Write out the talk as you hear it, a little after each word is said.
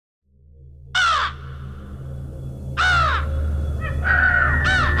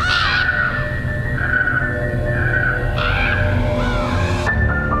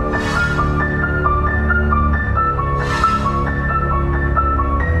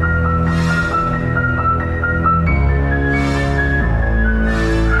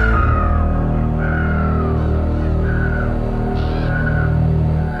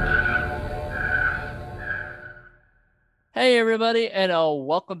everybody, and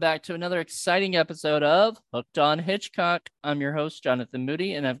welcome back to another exciting episode of Hooked on Hitchcock. I'm your host, Jonathan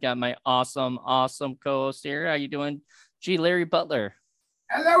Moody, and I've got my awesome co-host here. How you doing, G. Larry Butler?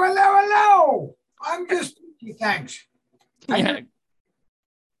 Hello. I'm just thanks. Yeah.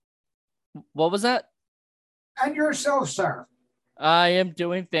 What was that? And yourself, sir. I am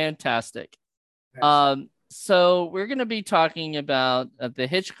doing fantastic. Yes. So we're going to be talking about the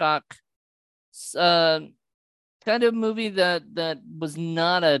Hitchcock kind of movie that was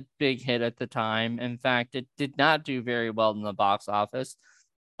not a big hit at the time. In fact, it did not do very well in the box office.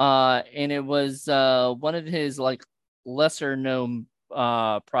 And it was one of his like lesser known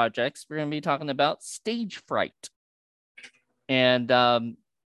projects. We're gonna be talking about Stage Fright. And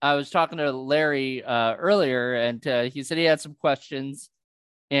I was talking to Larry earlier, and he said he had some questions,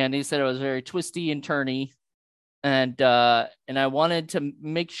 and he said it was very twisty and turny. And I wanted to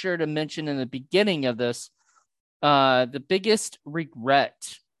make sure to mention in the beginning of this, the biggest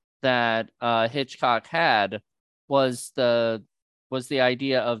regret that Hitchcock had was the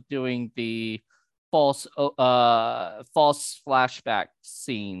idea of doing the false flashback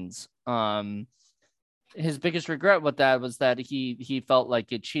scenes. His biggest regret with that was that he felt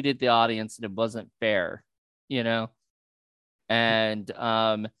like it cheated the audience and it wasn't fair, you know. And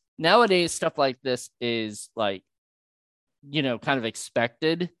nowadays stuff like this is like, you know, kind of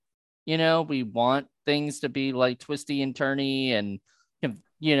expected. You know, we want things to be like twisty and turny and,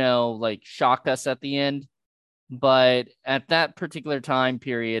 you know, like shock us at the end. But at that particular time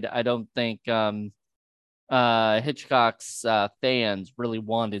period, I don't think Hitchcock's fans really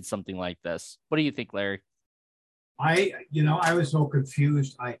wanted something like this. What do you think, Larry? I was so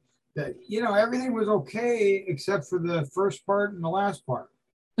confused. Everything was okay except for the first part and the last part.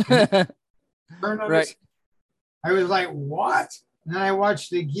 Right. I was like, what? And then I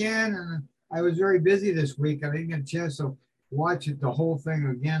watched it again, and I was very busy this week. I didn't get a chance to watch it the whole thing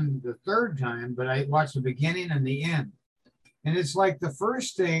again the third time, but I watched the beginning and the end. And it's like the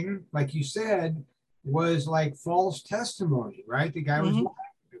first thing, like you said, was like false testimony, right? The guy was lying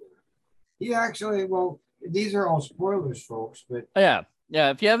to her. He actually, well, these are all spoilers, folks, but yeah.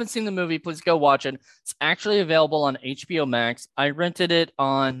 If you haven't seen the movie, please go watch it. It's actually available on HBO Max. I rented it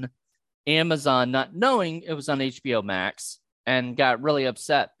on Amazon, not knowing it was on HBO Max, and got really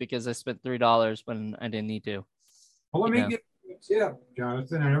upset because I spent $3 when I didn't need to. well, let me give you a tip,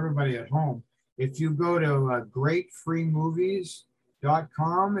 Jonathan, and everybody at home. If you go to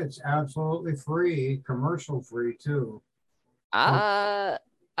greatfreemovies.com, it's absolutely free, commercial free too. I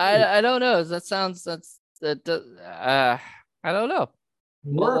don't know. That sounds I don't know.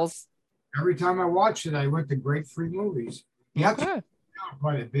 Work. Every time I watched it, I went to Great Free Movies. You have to Okay.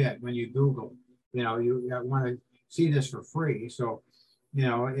 quite a bit when you Google. You know, you want to see this for free. So, you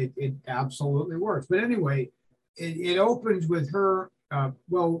know, it absolutely works. But anyway, it opens with her.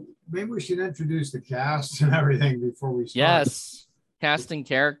 Well, maybe we should introduce the cast and everything before we start. Yes, casting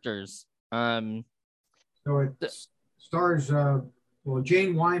characters. So it stars. Well,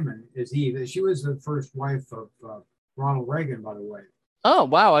 Jane Wyman is Eve. She was the first wife of Ronald Reagan, by the way. Oh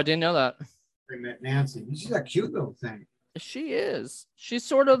wow, I didn't know that. I met Nancy. She's a cute little thing. She is. She's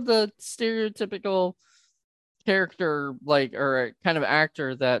sort of the stereotypical character, like, or kind of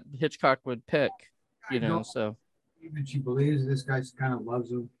actor that Hitchcock would pick. You know, so even she believes this guy kind of loves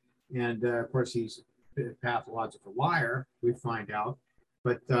him, and of course he's a pathological liar. We find out,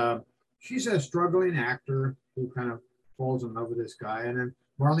 but she's a struggling actor who kind of falls in love with this guy, and then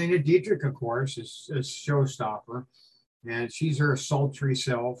Marlene Dietrich, of course, is a showstopper, and she's her sultry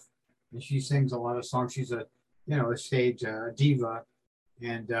self, and she sings a lot of songs. She's a stage diva,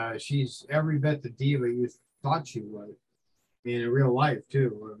 and she's every bit the diva you thought she was in real life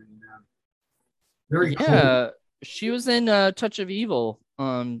too. I mean, very cool. She was in Touch of Evil.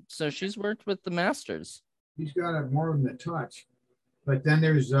 So she's worked with the masters. She's got a more than the touch. But then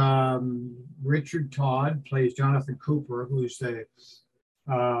there's Richard Todd plays Jonathan Cooper, who's the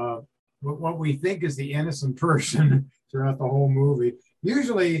what we think is the innocent person throughout the whole movie.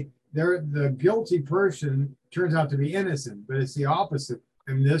 Usually, the guilty person turns out to be innocent, but it's the opposite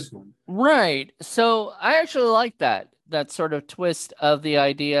in this one. Right. So I actually like that sort of twist of the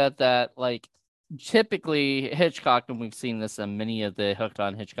idea that, like, typically Hitchcock, and we've seen this in many of the Hooked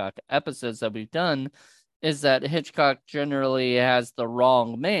on Hitchcock episodes that we've done, is that Hitchcock generally has the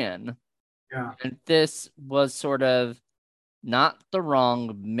wrong man. Yeah. And this was sort of not the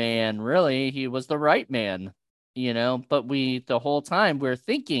wrong man, really. He was the right man, you know, but the whole time we're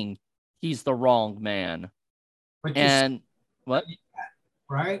thinking he's the wrong man. But and what?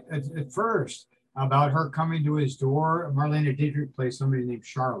 Right? At first, about her coming to his door, Marlene Dietrich plays somebody named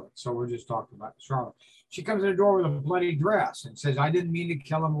Charlotte. So we're just talking about Charlotte. she comes in the door with a bloody dress and says, I didn't mean to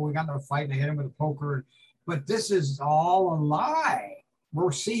kill him. We got in a fight and I hit him with a poker. But this is all a lie.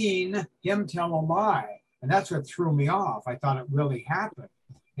 We're seeing him tell a lie. And that's what threw me off. I thought it really happened.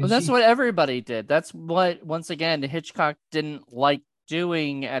 Well, that's what everybody did. That's what, once again, Hitchcock didn't like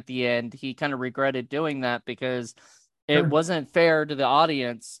doing at the end. He kind of regretted doing that because it wasn't fair to the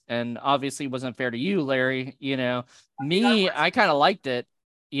audience, and obviously wasn't fair to you, Larry. I kind of liked it.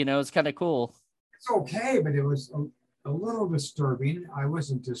 It's kind of cool. It's okay, but it was a little disturbing. I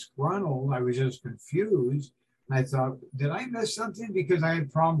wasn't disgruntled. I was just confused. And I thought, did I miss something? Because I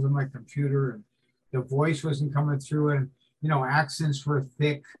had problems with my computer and the voice wasn't coming through, and accents were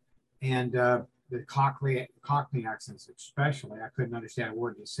thick, and the Cockney accents especially. I couldn't understand a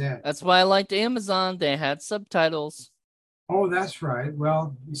word they said. That's why I liked Amazon. They had subtitles. Oh, that's right.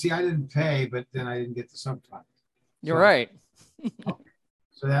 Well, you see, I didn't pay, but then I didn't get the subtitles. You're right.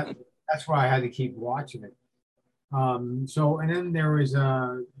 So that's why I had to keep watching it. And then there was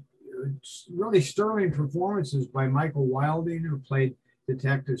really sterling performances by Michael Wilding, who played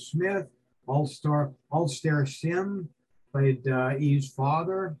Detective Smith. Alastair Sim played Eve's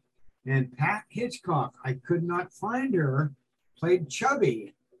father, and Pat Hitchcock, I could not find her, played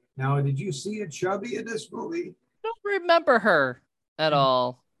Chubby. Now, did you see a Chubby in this movie? I don't remember her at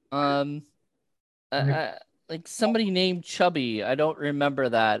all. Like somebody named Chubby. I don't remember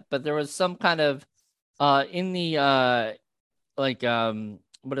that, but there was some kind of in the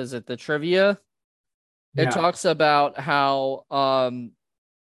what is it? The trivia. It talks about how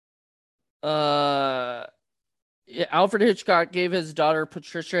Alfred Hitchcock gave his daughter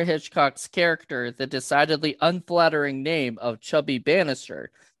Patricia Hitchcock's character the decidedly unflattering name of Chubby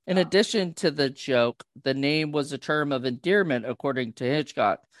Bannister. In addition to the joke, the name was a term of endearment, according to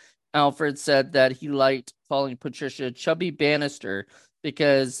Hitchcock. Alfred said that he liked calling Patricia Chubby Bannister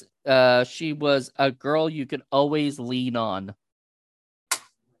because she was a girl you could always lean on.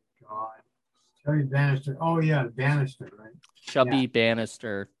 God. Chubby Bannister. Oh, yeah, Bannister, right? Chubby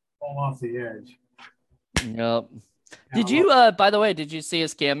Bannister. Fall off the edge. Yep. Did you, by the way, did you see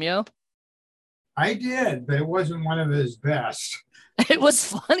his cameo? I did, but it wasn't one of his best. It was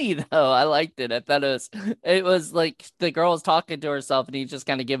funny though. I liked it. I thought it was like the girl was talking to herself and he just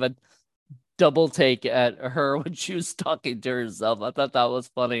kind of gave a double take at her when she was talking to herself. I thought that was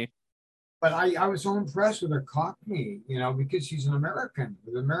funny. But I was so impressed with her Cockney, because she's an American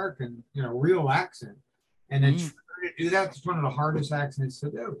with American, real accent. And then to do that, it's one of the hardest accents to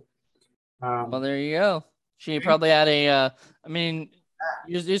do. Well, there you go. She probably had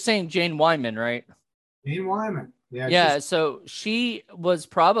you're saying Jane Wyman, right? Jane Wyman. Yeah. So she was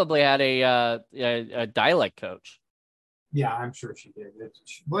probably had a dialect coach. Yeah, I'm sure she did.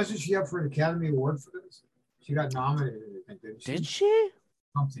 Wasn't she up for an Academy Award for this? She got nominated, I think. Did she?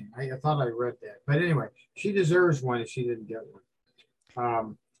 Something. I thought I read that. But anyway, she deserves one if she didn't get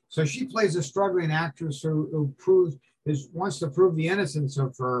one. So she plays a struggling actress who wants to prove the innocence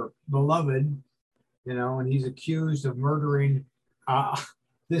of her beloved, and he's accused of murdering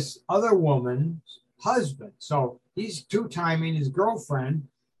this other woman's husband. So he's two-timing his girlfriend.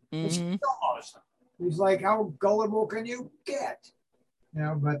 And she still loves him. He's like, how gullible can you get?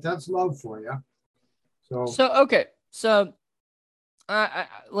 But that's love for you. So okay. So I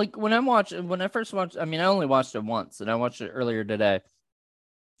like when I first watched, I only watched it once, and I watched it earlier today.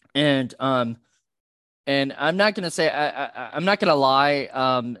 And I'm not gonna say I'm not gonna lie.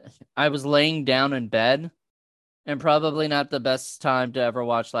 I was laying down in bed, and probably not the best time to ever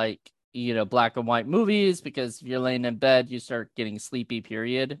watch black and white movies, because if you're laying in bed, you start getting sleepy.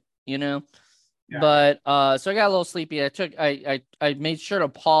 Period. Yeah. But so I got a little sleepy. I made sure to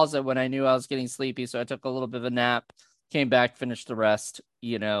pause it when I knew I was getting sleepy, so I took a little bit of a nap, came back, finished the rest,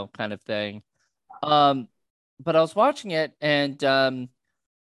 kind of thing. But I was watching it, and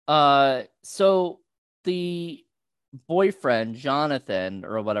so the boyfriend, Jonathan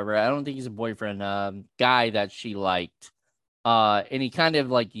or whatever, I don't think he's a boyfriend, guy that she liked, and he kind of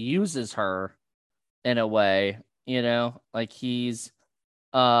uses her in a way, like he's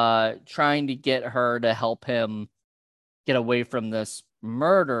trying to get her to help him get away from this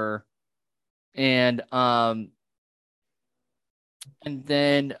murder. And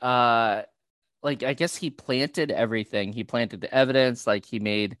then I guess he planted everything. He planted the evidence, he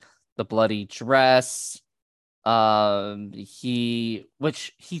made the bloody dress. Which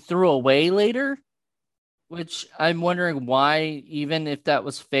he threw away later, which I'm wondering why, even if that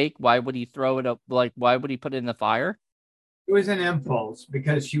was fake, why would he throw it up? Why would he put it in the fire? It was an impulse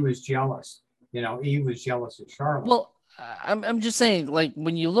because she was jealous. Eve was jealous of Charlotte. Well, I'm just saying,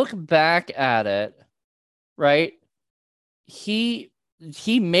 when you look back at it, right? He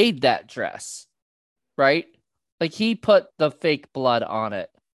made that dress, right? Like he put the fake blood on it.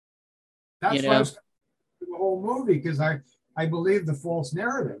 That's why I was the whole movie because I believe the false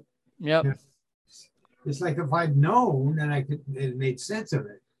narrative. Yep. You know, it's like if I'd known, then it made sense of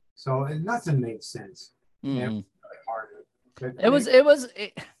it. So nothing made sense. Yeah, Mm. really hard. But,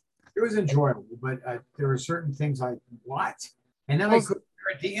 It was enjoyable, but there were certain things like what, and then I well, couldn't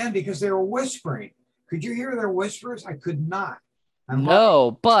hear at the end because they were whispering. Could you hear their whispers? I could not.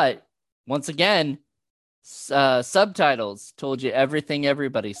 no, but once again, subtitles told you everything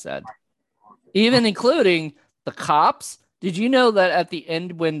everybody said, even including the cops. Did you know that at the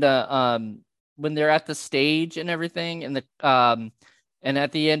end when they're at the stage and everything and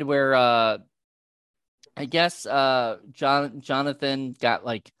at the end where I guess Jonathan got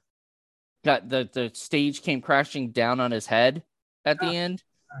the stage came crashing down on his head at the end.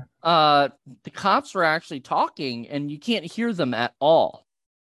 The cops were actually talking and you can't hear them at all.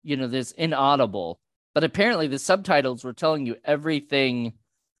 There's inaudible, but apparently the subtitles were telling you everything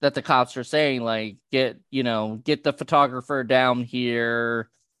that the cops are saying, like get the photographer down here.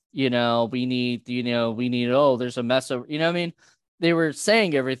 We need, oh, there's a mess of, what I mean? They were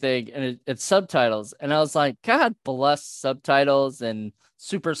saying everything and it's subtitles. And I was like, God bless subtitles and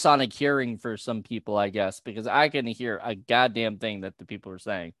supersonic hearing for some people, I guess, because I couldn't hear a goddamn thing that the people were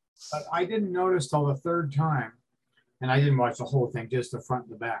saying. But I didn't notice till the third time, and I didn't watch the whole thing, just the front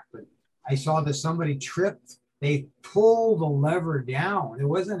and the back. But I saw that somebody tripped. They pulled the lever down. It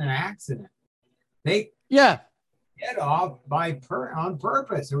wasn't an accident. They head off on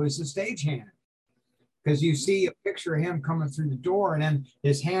purpose. It was the stagehand. Because you see a picture of him coming through the door, and then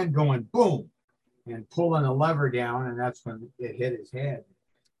his hand going boom and pulling the lever down, and that's when it hit his head.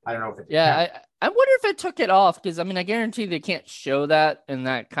 I don't know if it. Yeah, I wonder if it took it off because I mean I guarantee they can't show that in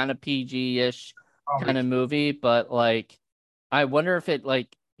that kind of PG-ish kind of movie, but like I wonder if it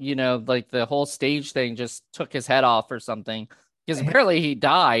like the whole stage thing just took his head off or something because apparently he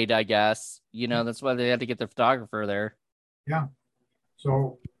died. I guess that's why they had to get the photographer there. Yeah.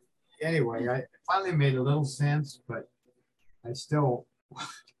 So anyway, I finally made a little sense, but I still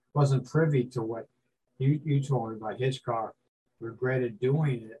wasn't privy to what you told me about Hitchcock regretted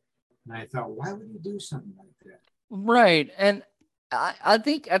doing it. And I thought, why would he do something like that? Right. And I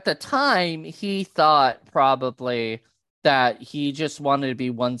think at the time he thought probably that he just wanted to be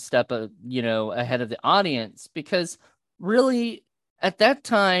one step ahead of the audience because really at that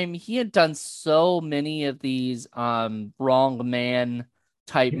time he had done so many of these wrong man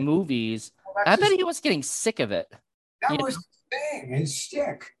type movies. Well, I bet he was getting sick of it. That was the thing, his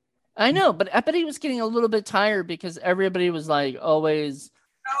stick. I know, but I bet he was getting a little bit tired because everybody was like always.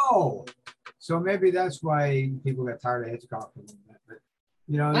 No. So maybe that's why people got tired of Hitchcock a little bit. But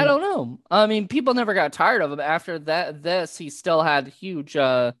I don't know. I mean, people never got tired of him. After this, he still had huge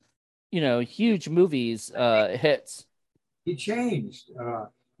huge movies hits. He changed.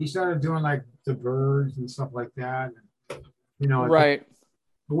 He started doing like The Birds and stuff like that. Right. It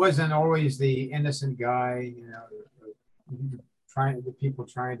wasn't always the innocent guy, the people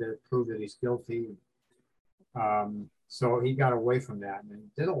trying to prove that he's guilty. So he got away from that and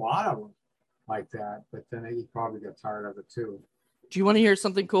did a lot of them like that. But then he probably got tired of it too. Do you want to hear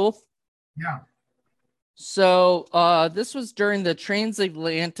something cool? Yeah. So this was during the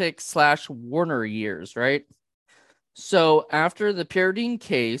Transatlantic / Warner years, right? So after the Paradine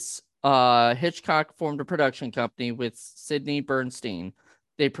case, Hitchcock formed a production company with Sidney Bernstein.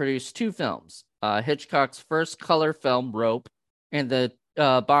 They produced 2 films, Hitchcock's first color film, Rope, and the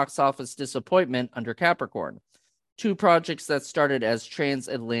box office disappointment Under Capricorn. 2 projects that started as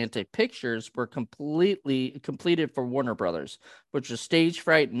Transatlantic Pictures were completed for Warner Brothers, which was Stage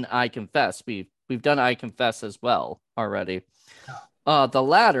Fright and I Confess. We've done I Confess as well already. The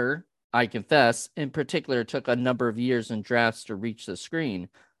latter, I Confess, in particular, took a number of years and drafts to reach the screen.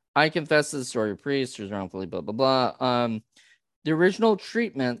 I Confess is the story of priest who's wrongfully blah blah blah. The original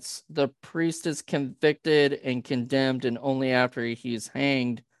treatments, the priest is convicted and condemned, and only after he's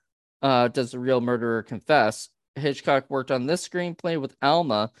hanged does the real murderer confess. Hitchcock worked on this screenplay with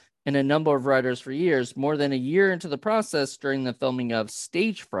Alma and a number of writers for years. More than a year into the process, during the filming of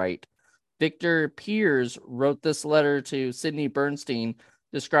Stage Fright, Victor Peers wrote this letter to Sidney Bernstein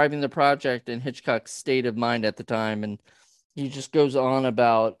describing the project and Hitchcock's state of mind at the time. And he just goes on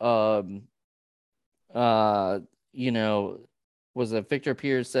about, was it Victor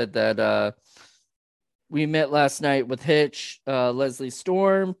Peers said that we met last night with Hitch, Leslie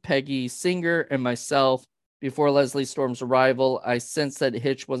Storm, Peggy Singer, and myself. Before Leslie Storm's arrival, I sensed that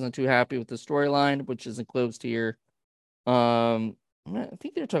Hitch wasn't too happy with the storyline, which is enclosed here. I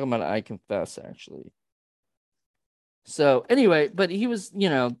think they're talking about I Confess, actually. So anyway, but he was,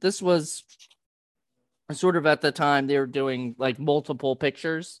 this was sort of at the time they were doing like multiple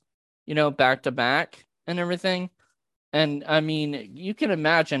pictures, back to back and everything. And I mean, you can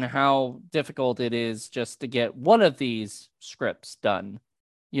imagine how difficult it is just to get one of these scripts done.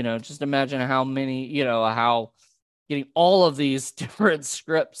 Just imagine how many, how getting all of these different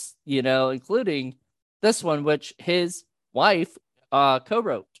scripts, including this one, which his wife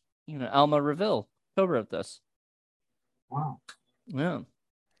co-wrote, Alma Reville co-wrote this. Wow. Yeah.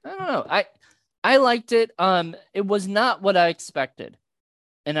 I don't know. I liked it. It was not what I expected.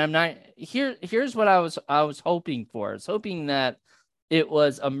 And I'm not here's what I was hoping for. I was hoping that it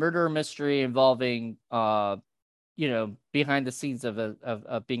was a murder mystery involving behind the scenes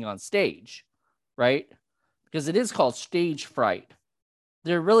of being on stage, right? Because it is called stage fright.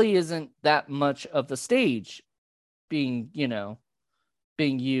 There really isn't that much of the stage being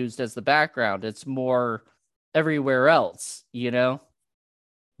used as the background. It's more everywhere else,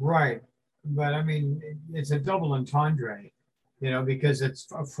 Right. But I mean, it's a double entendre, because it's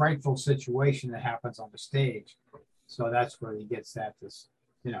a frightful situation that happens on the stage. So that's where he gets that. It's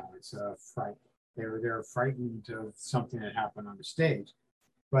a fright. They're frightened of something that happened on the stage.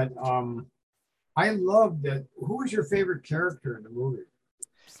 But I love that. Who was your favorite character in the movie?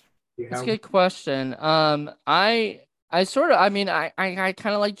 That's a good question. I sort of, I mean, I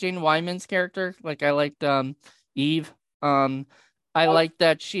kind of like Jane Wyman's character. Like I liked Eve. I like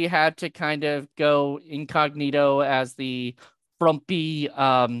that she had to kind of go incognito as the frumpy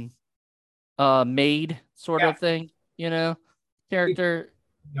maid sort of thing, character.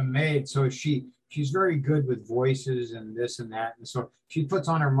 The maid, so she's very good with voices and this and that. And so she puts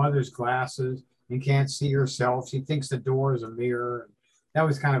on her mother's glasses and can't see herself. She thinks the door is a mirror. That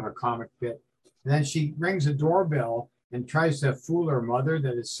was kind of a comic bit. And then she rings a doorbell and tries to fool her mother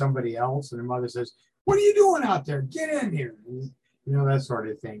that it's somebody else. And her mother says, "What are you doing out there? Get in here." And, that sort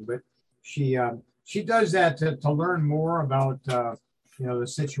of thing. But she does that to learn more about the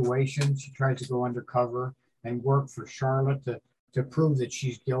situation. She tries to go undercover and work for Charlotte to prove that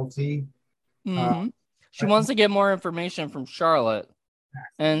she's guilty. Mm-hmm. She wants to get more information from Charlotte.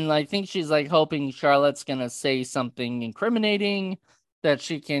 And I think she's like hoping Charlotte's going to say something incriminating that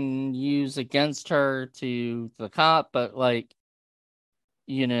she can use against her to the cop. But like,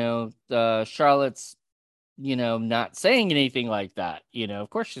 Charlotte's, not saying anything like that. Of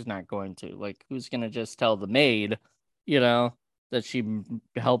course she's not going to. Like, who's going to just tell the maid, that she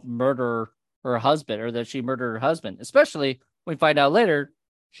helped murder her husband or that she murdered her husband, especially we find out later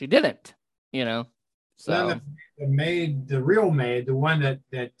she didn't, So then the maid, the real maid, the one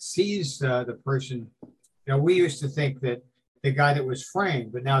that sees the person, we used to think that the guy that was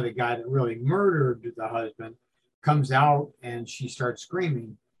framed, but now the guy that really murdered the husband comes out and she starts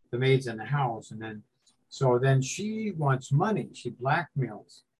screaming. The maid's in the house, and then she wants money. She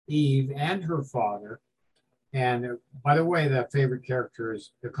blackmails Eve and her father. And by the way, the favorite character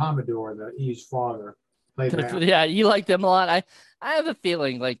is the Commodore, the Eve's father. Yeah, you like them a lot. I have a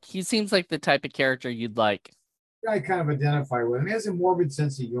feeling like he seems like the type of character you'd like. I kind of identify with him. He has a morbid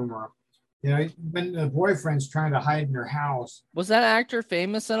sense of humor. When the boyfriend's trying to hide in her house. Was that actor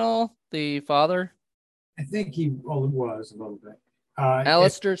famous at all? The father? I think he was a little bit.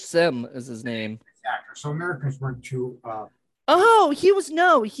 Alistair Sim is his name. Actor. So Americans weren't too.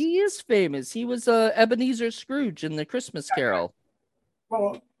 He is famous. He was Ebenezer Scrooge in the Christmas Carol.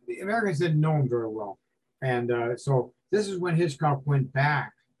 Well, the Americans didn't know him very well. And so this is when Hitchcock went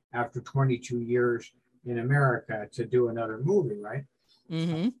back after 22 years in America to do another movie, right?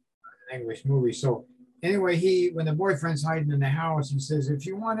 Mm-hmm. An English movie. So anyway, when the boyfriend's hiding in the house, he says, "If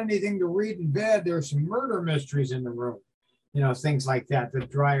you want anything to read in bed, there's some murder mysteries in the room." Things like that, the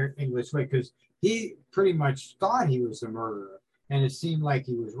drier English way, because he pretty much thought he was the murderer. And it seemed like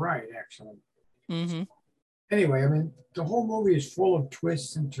he was right, actually. Mm-hmm. Anyway, I mean, the whole movie is full of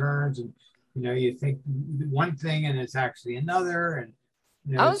twists and turns, and you think one thing and it's actually another.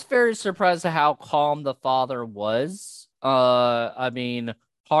 And I was very surprised at how calm the father was. I mean,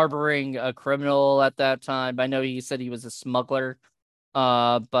 harboring a criminal at that time. I know he said he was a smuggler,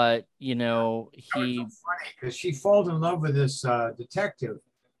 but he so funny because she falls in love with this detective,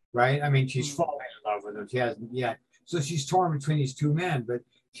 right? I mean, she's falling in love with him. She hasn't yet, so she's torn between these two men. But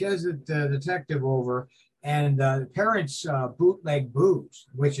she has the detective over. And the parents bootleg booze,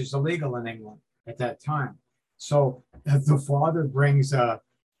 which is illegal in England at that time. So the father brings the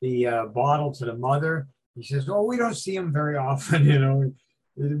bottle to the mother. He says, "Oh, we don't see them very often,"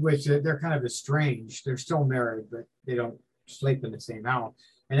 which they're kind of estranged. They're still married, but they don't sleep in the same house.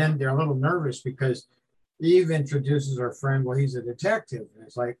 And then they're a little nervous because Eve introduces her friend. Well, he's a detective. And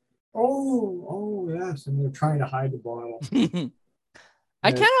it's like, oh, yes. And they're trying to hide the bottle.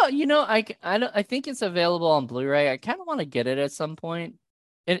 I kind of, I think it's available on Blu-ray. I kind of want to get it at some point.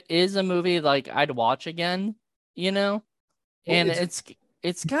 It is a movie like I'd watch again, you know, Well, and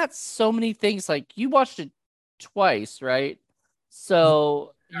it's got so many things. Like you watched it twice, right?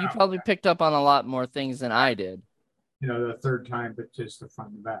 So you yeah, probably picked up on a lot more things than I did. the third time, but just the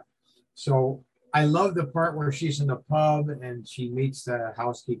front and back. So I love the part where she's in the pub and she meets the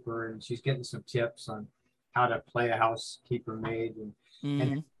housekeeper and she's getting some tips on how to play a housekeeper maid and Hmm.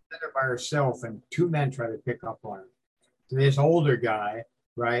 she's there by herself and two men try to pick up on her. So this older guy,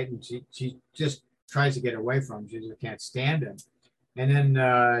 right? And she just tries to get away from him. She just can't stand him. And then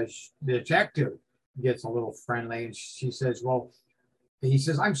the detective gets a little friendly and she says, well, he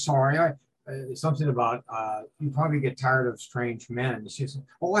says, I'm sorry. Something about you probably get tired of strange men. She says,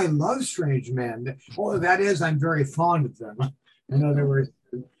 oh, I love strange men. Oh, that is, I'm very fond of them. In other words,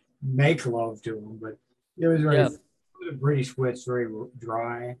 make love to them. But it was very, Yeah. the British wit's very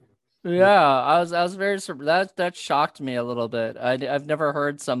dry. Yeah, I was very that shocked me a little bit. I've never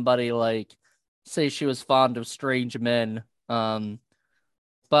heard somebody like say she was fond of strange men.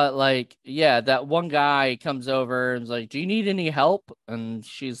 But like, yeah, that one guy comes over and is like, "Do you need any help?" And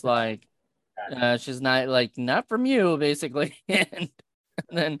she's like, she's not like, "Not from you," basically. And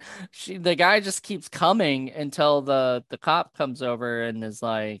then the guy just keeps coming until the cop comes over and is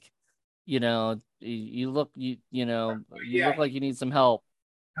like, you Yeah, look like you need some help.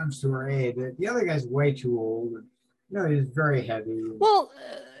 comes to her aid. The other guy's way too old. And, he's very heavy. Well,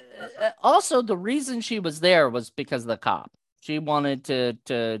 also the reason she was there was because of the cop. She wanted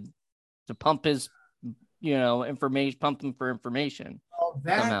to pump his, information, pump him for information All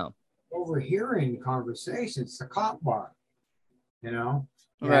that somehow. overhearing conversations, the cop bar, and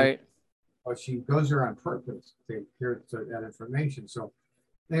Right. she goes there on purpose to hear that information. So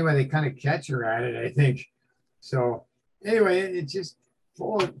anyway, they kind of catch her at it, I think. So anyway, it's just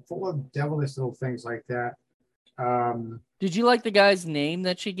full of devilish little things like that. Did you like the guy's name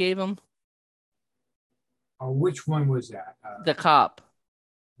that she gave him? Which one was that? The cop.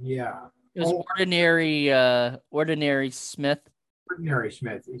 Yeah. It was Oh, ordinary Smith. ordinary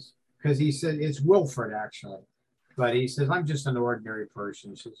Smith. Because he said it's Wilfred actually, but he says I'm just an ordinary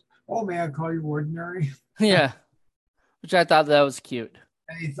person. He says, "Oh, may I call you ordinary?" Yeah, which I thought that was cute.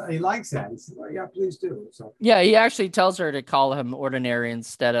 And he likes that. He says, "Oh, yeah, please do." So Yeah, he actually tells her to call him ordinary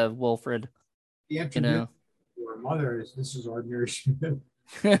instead of Wilfred, he you introduced know. to her mother as this is ordinary Smith,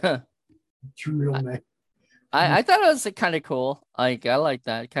 I true real name. I thought it was kind of cool. Like I like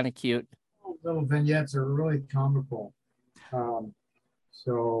that, kind of cute. Little vignettes are really comical. Um,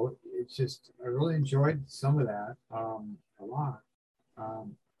 so it's just I really enjoyed some of that a lot.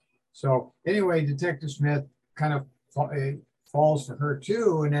 Um, so anyway, Detective Smith kind of falls for her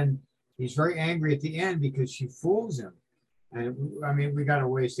too, and then he's very angry at the end because she fools him. And I mean, we got a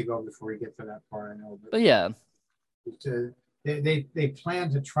ways to go before we get to that part. I know, But yeah, they plan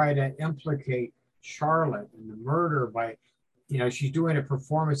to try to implicate Charlotte in the murder by, she's doing a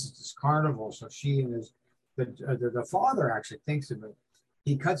performance at this carnival, so she and the father actually thinks of it.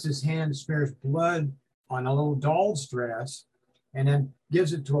 He cuts his hand, smears blood on a little doll's dress, and then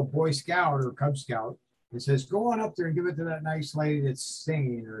gives it to a Boy Scout or Cub Scout and says, "Go on up there and give it to that nice lady that's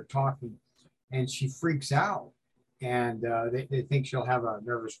singing or talking." And she freaks out, and they think she'll have a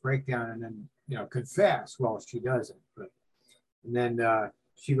nervous breakdown and then confess. Well, she doesn't, but and then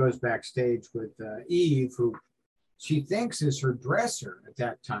she goes backstage with Eve, who she thinks is her dresser at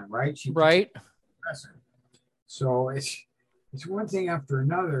that time, right? She thinks right. dresser. So it's one thing after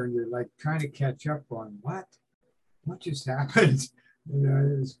another, and you're like trying to catch up on what just happened.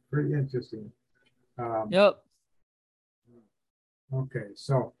 It's pretty interesting. Um, Yep. okay,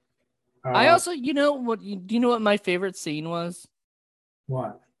 so I uh, also, do you know what my favorite scene was?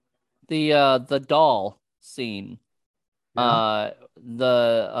 what? The doll scene. Yeah.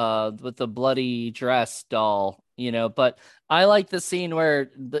 The with the bloody dress doll, but I like the scene where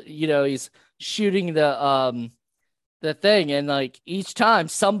he's shooting the thing and like each time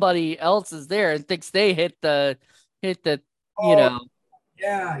somebody else is there and thinks they hit the you Oh, know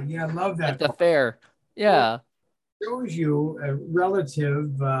yeah, yeah, I love at that the part. fair. Well, Yeah. it shows you a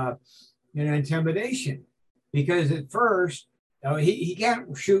relative intimidation because at first he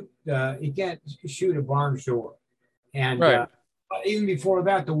can't shoot a barn door. And Right. but even before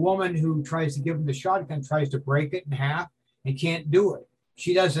that, the woman who tries to give him the shotgun tries to break it in half and can't do it.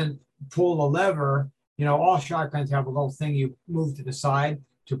 She doesn't pull the lever. All shotguns have a little thing you move to the side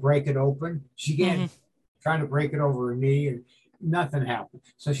to break it open. She Hmm. can't trying to break it over her knee and nothing happened.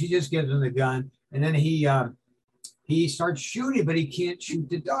 So she just gives him the gun, and then he starts shooting, but he can't shoot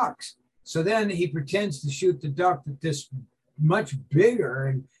the ducks. So then he pretends to shoot the duck that this much bigger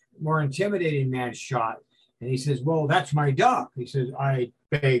and more intimidating man shot. And he says, "Well, that's my duck." He says, "I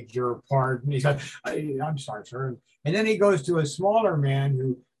beg your pardon." He said, "I'm sorry, sir." And then he goes to a smaller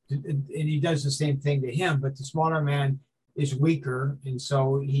man and he does the same thing to him, but the smaller man is weaker, and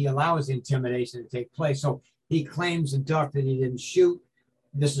so he allows the intimidation to take place. So he claims the duck that he didn't shoot.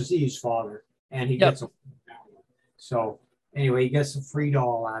 This is Eve's father, and he Yep. gets a. So anyway, he gets a free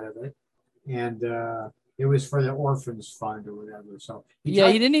doll out of it, and it was for the orphans fund or whatever. So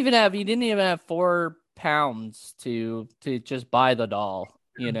Yeah, he didn't even have £4 to just buy the doll,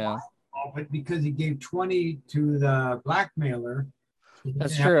 you know. but because he gave 20 to the blackmailer,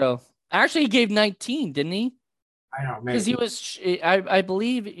 That's true. Actually, he gave 19, didn't he? I don't know, Because maybe. I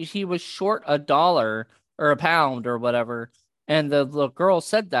believe he was short $1 or £1 or whatever, and the girl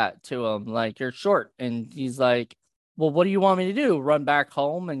said that to him, like, you're short, and he's like, well, what do you want me to do? Run back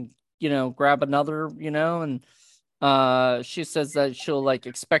home and grab another, and she says that she'll like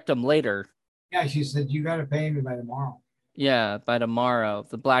expect him later. Yeah, she said, "You got to pay me by tomorrow." Yeah, by tomorrow,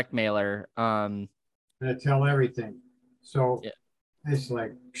 the blackmailer. To tell everything. So Yeah, it's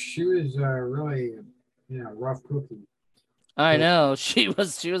like she was really, rough cookie. I So know she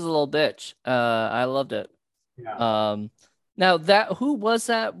was a little bitch. I loved it. yeah. Um, Now that who was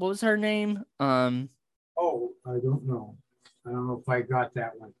that? What was her name? Oh, I don't know. I don't know if I got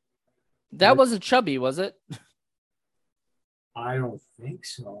that one. That wasn't Chubby, was it? I don't think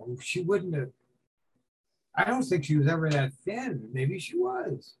so. She wouldn't have. I don't think she was ever that thin. Maybe she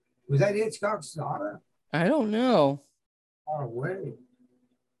was. Was that Hitchcock's daughter? I don't know. Far away.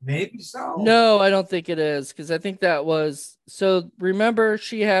 Maybe so. No, I don't think it is because I think that was so. Remember,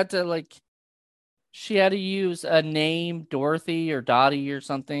 she had to use a name, Dorothy or Dottie or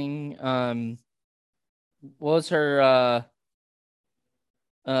something. What was her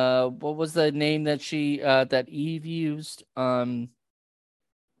what was the name that that Eve used? I'm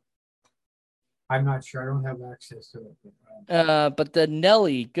not sure. I don't have access to it. But the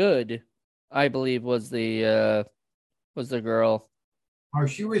Nellie Good, I believe, was the girl. Oh,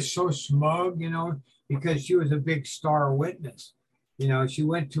 she was so smug, because she was a big star witness. She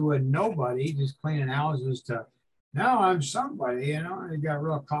went to a nobody just cleaning houses to, now I'm somebody, and got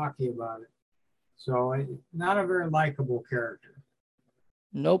real cocky about it. So, not a very likable character.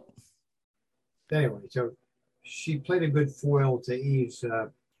 Nope. Anyway, so she played a good foil to Eve's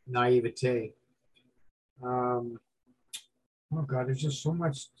naivete. Um, oh, God, there's just so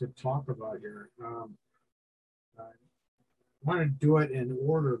much to talk about here. I want to do it in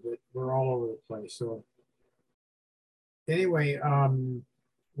order, but we're all over the place. So, anyway,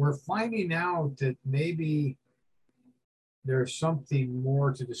 we're finding out that maybe there's something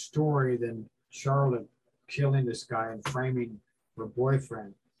more to the story than Charlotte killing this guy and framing her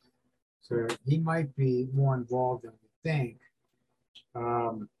boyfriend. So he might be more involved than we think.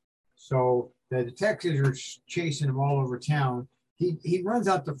 So the detectives are chasing him all over town. He runs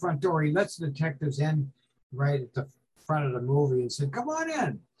out the front door. He lets the detectives in right at the front of the movie and said, "Come on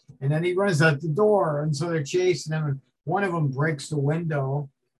in." And then he runs out the door, and so they're chasing him. And one of them breaks the window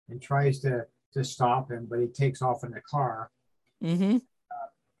and tries to stop him, but he takes off in the car. Mm-hmm.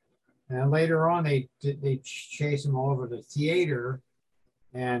 And later on, they chase him all over the theater,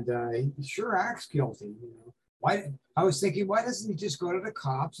 and he sure acts guilty. Why? I was thinking, why doesn't he just go to the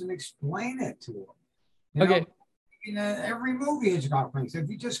cops and explain it to them? Okay. In every movie Hitchcock makes, if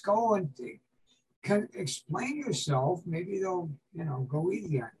you just go and explain yourself, maybe they'll go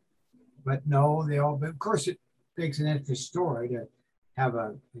easy on you. But no, they all. But of course, it makes an interesting story to have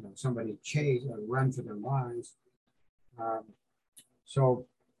somebody chase or run for their lives. So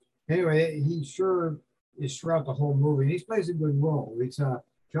anyway, he sure is throughout the whole movie. And he plays a good role. It's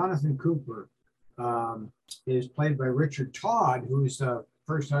Jonathan Cooper is played by Richard Todd, who's the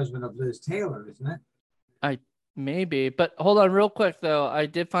first husband of Liz Taylor, isn't it? Maybe, but hold on real quick though. I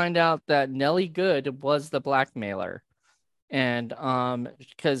did find out that Nellie Good was the blackmailer. And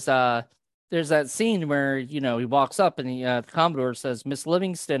because there's that scene where he walks up and the Commodore says, "Miss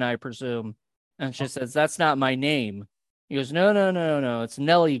Livingston, I presume," and she says, "That's not my name." He goes, "No, no, no, no, it's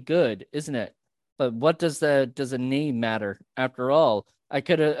Nellie Good, isn't it?" But what does a name matter after all? I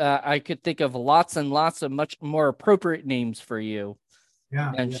could think of lots and lots of much more appropriate names for you.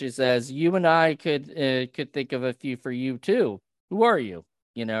 Yeah. And she says, "You and I could think of a few for you too. Who are you?"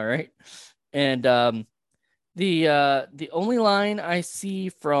 Right? And the only line I see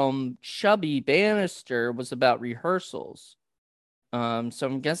from Chubby Bannister was about rehearsals. So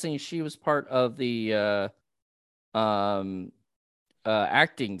I'm guessing she was part of the um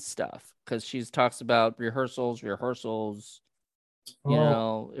acting stuff because she talks about rehearsals.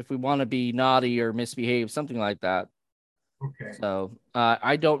 Oh, If we want to be naughty or misbehave, something like that. Okay. So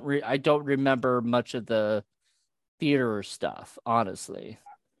I don't remember much of the theater stuff, honestly.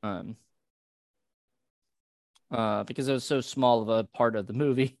 Um, because it was so small of a part of the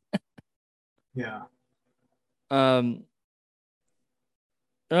movie. Yeah. Um,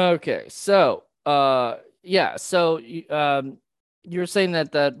 okay, so yeah, so you're saying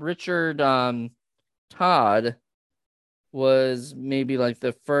that Richard Todd was maybe like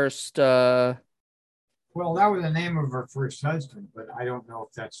the first Well, that was the name of her first husband, but I don't know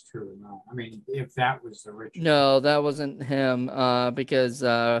if that's true or not. I mean, if that was the Richard. no, that wasn't him because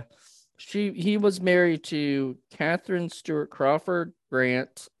he was married to Catherine Stewart Crawford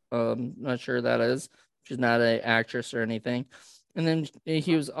Grant. Not sure who that is. She's not an actress or anything. And then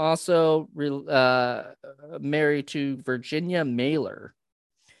he was also married to Virginia Mailer,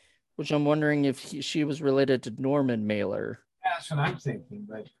 which I'm wondering if she was related to Norman Mailer. That's what I'm thinking,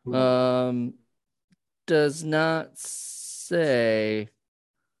 but who knows? Does not say.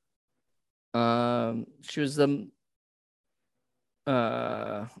 She was the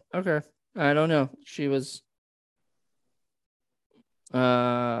okay. I don't know. She was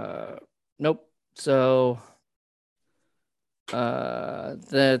uh nope. So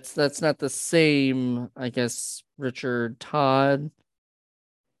that's not the same, I guess, Richard Todd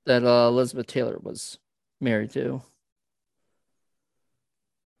that Elizabeth Taylor was married to.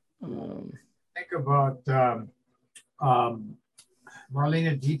 Um Think about um,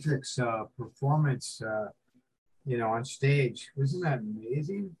 Marlene Dietrich's performance, on stage. Isn't that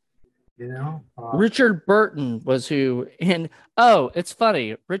amazing? You know, Richard Burton was who, and oh, it's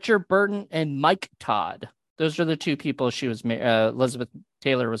funny. Richard Burton and Mike Todd. Those are the two people she was Elizabeth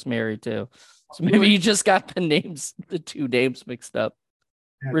Taylor was married to. So maybe you just got the two names mixed up.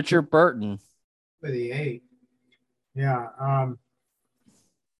 yeah, Richard Burton. with the eight. Yeah.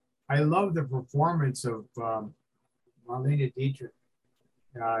 I love the performance of Marlene Dietrich.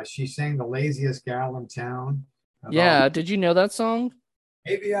 She sang "The Laziest Gal in Town." About Yeah, did you know that song?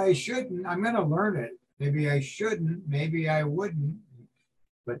 maybe I shouldn't. I'm going to learn it. Maybe I shouldn't. Maybe I wouldn't.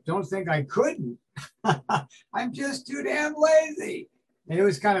 But don't think I couldn't. I'm just too damn lazy. And it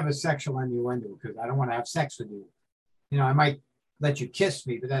was kind of a sexual innuendo because I don't want to have sex with you. I might let you kiss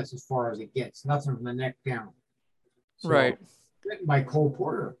me, but that's as far as it gets. Nothing from the neck down. So, Right. written by Cole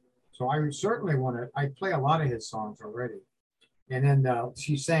Porter. So I certainly want to. I play a lot of his songs already. And then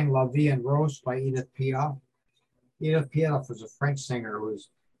she sang "La Vie en Rose" by Edith Piaf. Edith Piaf was a French singer who was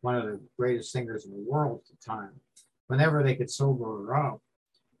one of the greatest singers in the world at the time. Whenever they could sober her up,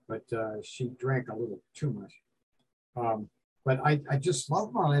 but she drank a little too much. Um, but I just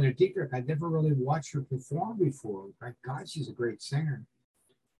love Marlene Dietrich. I never really watched her perform before. Thank God, she's a great singer.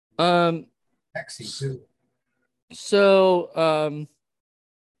 Um. Sexy too. So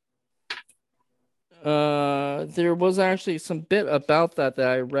there was actually some bit about that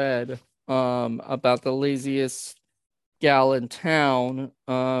I read about the laziest gal in town.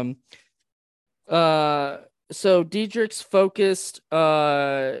 Uh so Diedrich's focused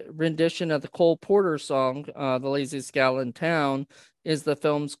rendition of the Cole Porter song, The Laziest Gal in Town, is the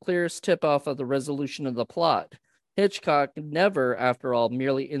film's clearest tip-off of the resolution of the plot. Hitchcock never, after all,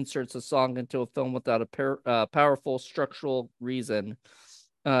 merely inserts a song into a film without a powerful structural reason.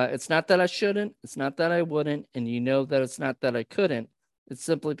 It's not that I shouldn't, it's not that I wouldn't, and you know that it's not that I couldn't. It's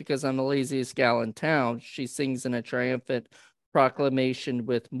simply because I'm the laziest gal in town, she sings in a triumphant proclamation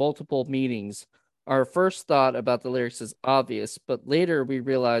with multiple meanings. Our first thought about the lyrics is obvious, but later we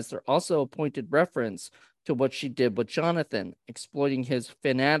realize they're also a pointed reference to what she did with Jonathan, exploiting his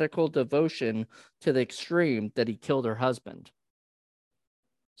fanatical devotion to the extreme that he killed her husband.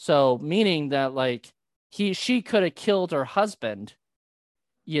 So, meaning that like she could have killed her husband,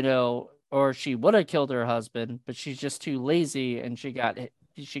 or she would have killed her husband, but she's just too lazy and she got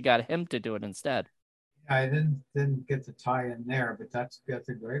him to do it instead. I didn't get the tie in there, but that's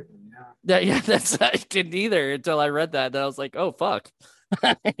a great one. Yeah. I didn't either until I read that. And I was like, oh fuck.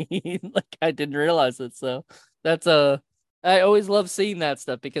 Like I didn't realize it. So that's I always love seeing that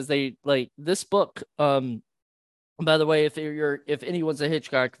stuff because they like this book. By the way, if anyone's a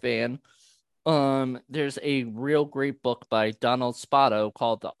Hitchcock fan, there's a real great book by Donald Spoto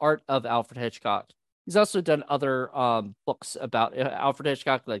called The Art of Alfred Hitchcock. He's also done other books about Alfred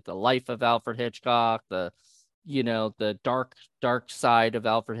Hitchcock, like the life of Alfred Hitchcock, the dark side of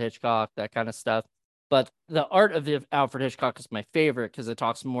Alfred Hitchcock, that kind of stuff. But the art of Alfred Hitchcock is my favorite because it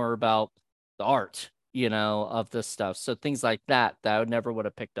talks more about the art, of this stuff. So things like that I never would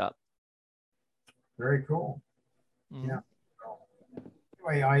have picked up. Very cool. Mm-hmm. Yeah.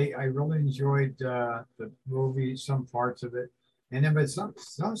 Anyway, I really enjoyed the movie, some parts of it, and then but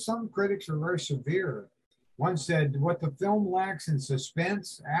some critics are very severe One said, "What the film lacks in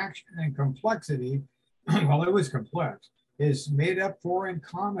suspense, action, and complexity, well, it was complex, is made up for in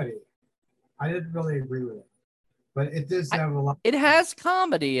comedy." I didn't really agree with it, but it does I, have a lot. it has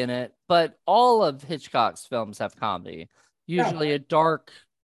comedy in it, but all of Hitchcock's films have comedy, Yeah, usually a dark,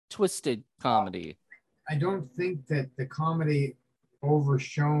 twisted comedy. I don't think that the comedy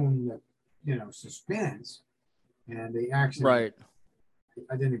overshone the, suspense and the action. Right.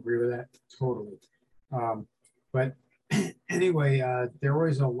 I didn't agree with that totally. But anyway, there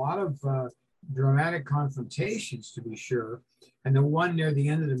was a lot of dramatic confrontations, to be sure. And the one near the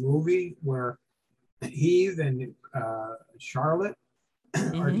end of the movie where Eve and Charlotte are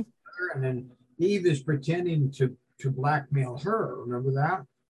Mm-hmm. together, and then Eve is pretending to blackmail her. Remember that?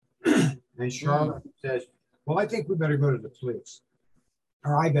 And Mm. Charlotte says, "Well, I think we better go to the police,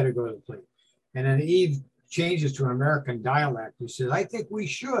 or I better go to the police." And then Eve changes to an American dialect. He says, "I think we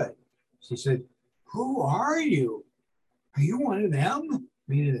should." She said, "Who are you? Are you one of them?"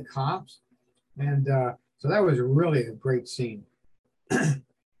 Meaning the cops. And so that was really a great scene.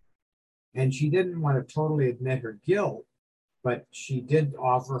 And she didn't want to totally admit her guilt, but she did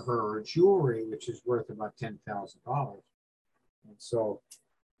offer her jewelry, which is worth about $10,000. And so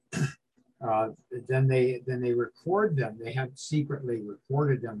uh, then they record them. They had secretly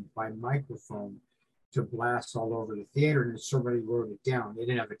recorded them by microphone to blast all over the theater, and somebody wrote it down. They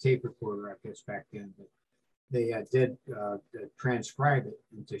didn't have a tape recorder, I guess, back then, but they did transcribe it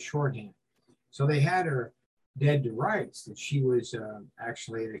into shorthand. So they had her dead to rights that she was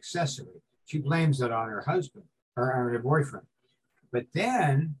actually an accessory. She blames it on her husband or on her boyfriend. But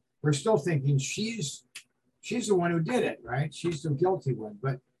then we're still thinking she's the one who did it, right? She's the guilty one.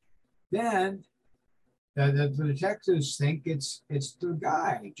 But then the detectives think it's the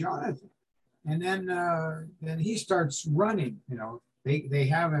guy, Jonathan. And then he starts running. They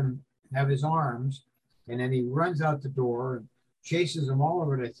have his arms, and then he runs out the door and chases them all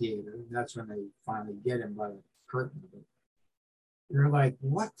over the theater. And that's when they finally get him by the curtain. But you're like,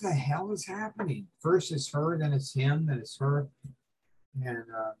 what the hell is happening? First it's her, then it's him, then it's her, and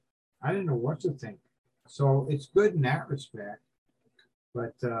I didn't know what to think. So it's good in that respect,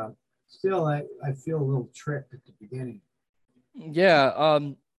 but still, I feel a little tricked at the beginning. Yeah.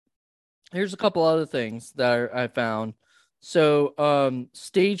 Here's a couple other things that I found. So,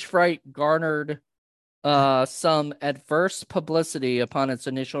 Stage Fright garnered some adverse publicity upon its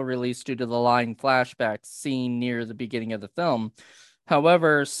initial release due to the lying flashbacks seen near the beginning of the film.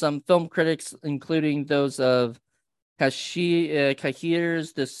 However, some film critics, including those of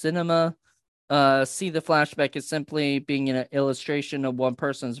Cahiers de Cinema, see the flashback as simply being an illustration of one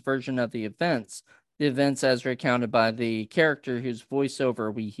person's version of the events as recounted by the character whose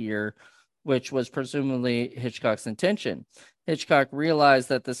voiceover we hear, which was presumably Hitchcock's intention. Hitchcock realized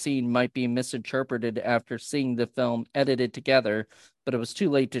that the scene might be misinterpreted after seeing the film edited together, but it was too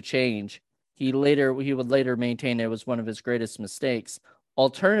late to change. He would later maintain it was one of his greatest mistakes.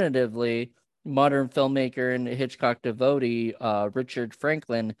 Alternatively, modern filmmaker and Hitchcock devotee Richard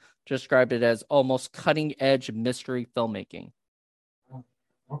Franklin described it as almost cutting edge mystery filmmaking.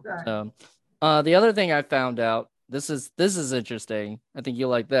 Okay. So, the other thing I found out, this is interesting. I think you'll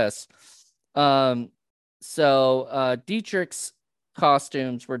like this. Um, Dietrich's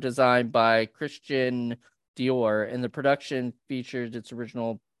costumes were designed by Christian Dior, and the production featured its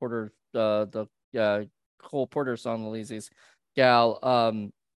original Porter, the Cole Porter song, Elysees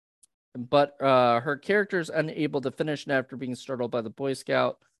gal. But her character is unable to finish it after being startled by the Boy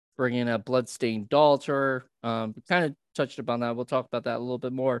Scout bringing a bloodstained doll to her. Kind of touched upon that. We'll talk about that a little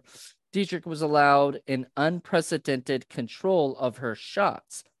bit more. Dietrich was allowed an unprecedented control of her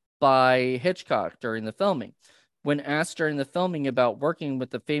shots by Hitchcock during the filming. When asked during the filming about working with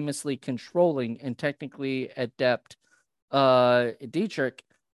the famously controlling and technically adept Dietrich,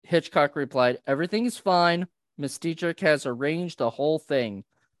 Hitchcock replied, "Everything is fine. Miss Dietrich has arranged the whole thing.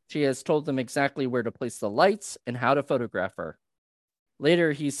 She has told them exactly where to place the lights and how to photograph her."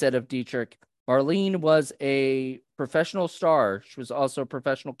 Later, he said of Dietrich, "Marlene was a professional star. She was also a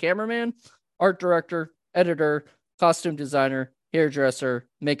professional cameraman, art director, editor, costume designer, hairdresser,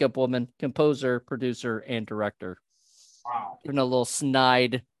 makeup woman, composer, producer, and director." Wow. Even a little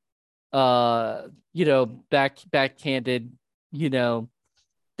snide, backhanded, you know,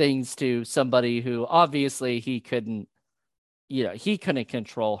 things to somebody who obviously he couldn't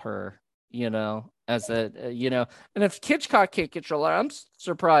control her, as and if Hitchcock can't control her, I'm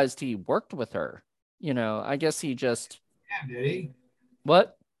surprised he worked with her. I guess he just, Yeah, did he?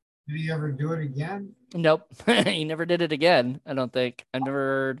 what? Did he ever do it again? Nope. He never did it again. I don't think. I've never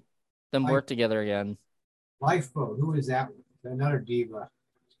heard them Like work together again. Lifeboat. Who is that? Another diva.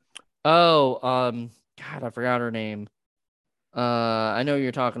 Oh, God, I forgot her name. I know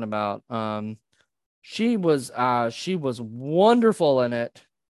you're talking about. She was wonderful in it,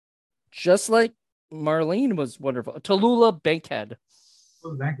 just like Marlene was wonderful. Tallulah Bankhead.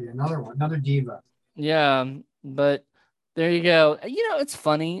 Oh, thank you. Another one, another diva. Yeah, but there you go. It's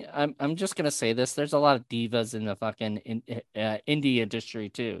funny. I'm just gonna say this. There's a lot of divas in the fucking indie industry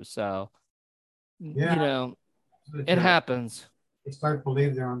too. So Yeah, it happens. they start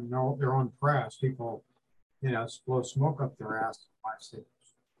believing their own press. People, blow smoke up their ass.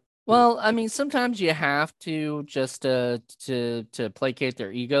 Well, I mean, sometimes you have to just to placate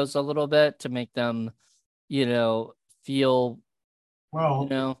their egos a little bit to make them, feel, you Well,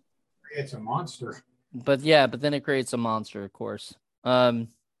 know. it's a monster. But then it creates a monster, of course. Um,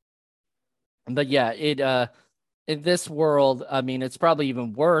 but yeah, in this world, I mean, it's probably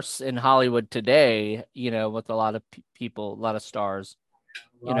even worse in Hollywood today, with a lot of people, a lot of stars,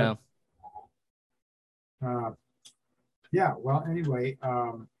 you Right. know. Uh, yeah. Well, anyway,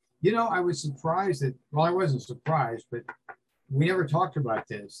 I was surprised that. Well, I wasn't surprised, but we never talked about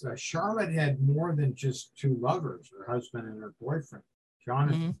this. Charlotte had more than just two lovers, her husband and her boyfriend,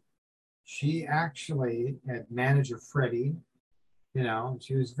 Jonathan. Hmm. She actually had manager Freddie.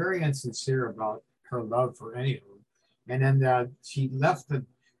 She was very insincere about her love for any of them. And then she left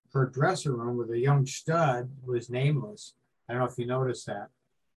her dresser room with a young stud who was nameless. I don't know if you noticed that,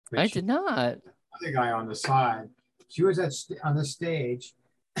 but I she did not. other guy on the side. She was on the stage,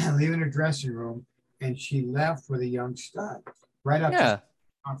 leaving her dressing room, and she left with a young stud right up to Yeah.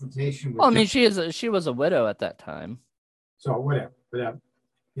 confrontation Well, with I mean, John. she was a widow at that time. So whatever,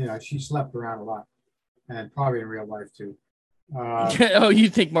 but she slept around a lot, and probably in real life too. Uh, Oh, you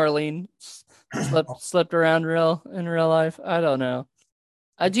think Marlene slept around in real life? I don't know.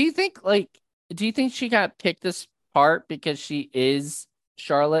 Do you think she got picked this part because she is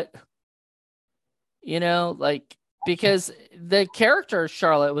Charlotte? Because the character of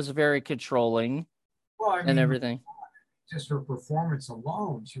Charlotte was very controlling well, I and mean, everything. just her performance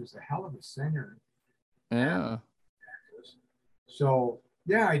alone, she was a hell of a singer. Yeah. So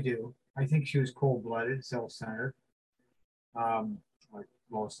yeah, I do. I think she was cold blooded, self centered, like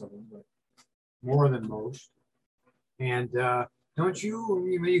most of them, but more than most. And don't you,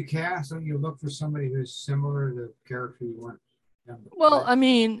 when you cast, don't you look for somebody who's similar to the character you want them to Well, play? I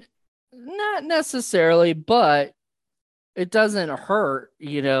mean, not necessarily, but it doesn't hurt,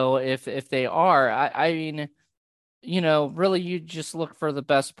 if they are. I mean, really you just look for the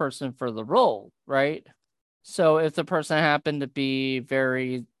best person for the role, right? So if the person happened to be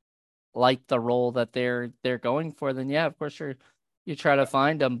very like the role that they're going for, then yeah, of course you try to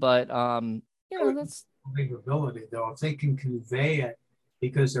find them. But that's Believability, though, if they can convey it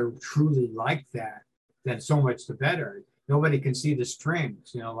because they're truly like that, then so much the better. Nobody can see the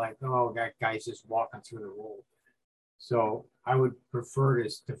strings, like, oh, that guy's just walking through the role. So I would prefer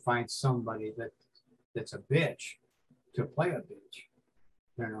to find somebody that's a bitch to play a bitch.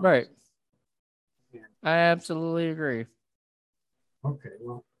 right. Yeah. I absolutely agree. Okay,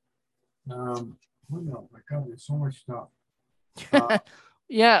 well, what else? My God, there's so much stuff. Uh,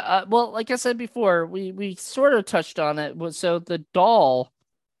 Yeah, well, like I said before, we sort of touched on it. So the doll,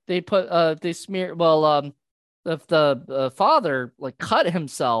 they smear well, the father like cut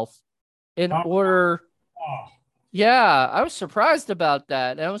himself in oh, order. oh, Yeah, I was surprised about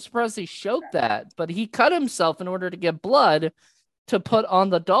that, and I was surprised they showed that. But he cut himself in order to get blood to put on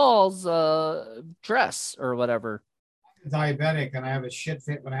the doll's dress or whatever. diabetic, and I have a shit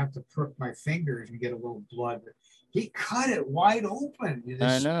fit when I have to prick my fingers and get a little blood. He cut it wide open. You I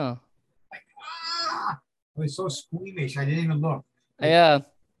just know. like, ah! I was so squeamish. I didn't even look. Like, Yeah,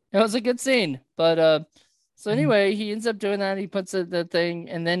 it was a good scene. But so anyway, he ends up doing that. He puts the thing,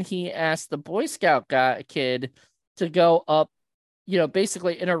 and then he asks the Boy Scout guy kid to go up,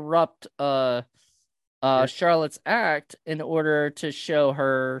 basically interrupt yeah, Charlotte's act in order to show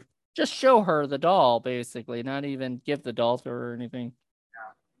her the doll, basically, not even give the doll to her or anything.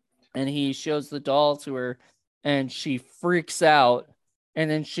 And he shows the doll to her, and she freaks out. And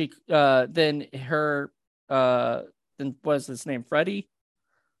then then her, then what's his name? Freddie?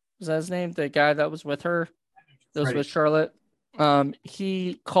 Was that his name? The guy that was with her, that was Freddie. with Charlotte.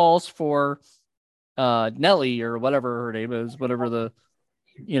 He calls for Nellie or whatever her name is, whatever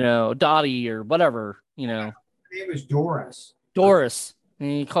Dottie or whatever, Her name is Doris. Doris. And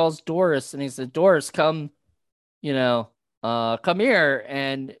he calls Doris and he said, Doris, come, you know, come here.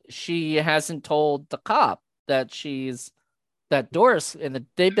 And she hasn't told the cop that Doris, and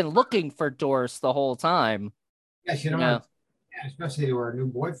they've been looking for Doris the whole time. Yeah, she You don't have, know, yeah, especially to her new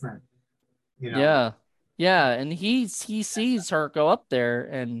boyfriend. You know, yeah, yeah. And he sees her go up there,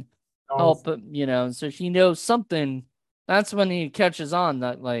 and Oh, help, so he knows something. That's when he catches on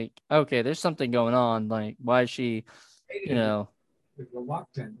that, like, okay, there's something going on. Like, why is she, you know,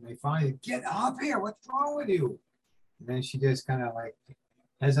 reluctant. They finally get up here. What's wrong with you? And then she just kind of like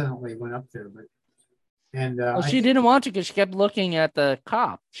hesitantly went up there, but and well, I she think didn't want to because she kept looking at the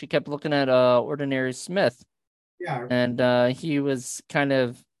cop. She kept looking at Ordinary Smith, yeah. and he was kind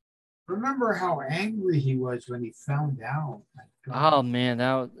of, Remember how angry he was when he found out. My oh God.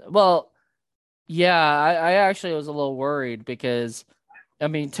 man, well, yeah, I actually was a little worried because, I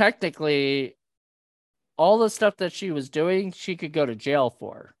mean, technically, all the stuff that she was doing, she could go to jail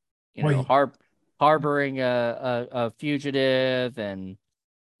for, Well, you, harboring a fugitive and,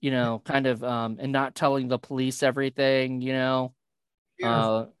 kind of, and not telling the police everything. you and her,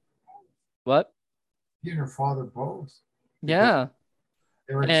 Uh, what? you and her father both, because Yeah.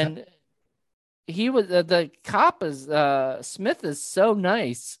 they were accepted. And he was, the cop is, Smith is so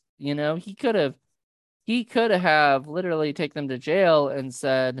nice, he could have literally taken them to jail and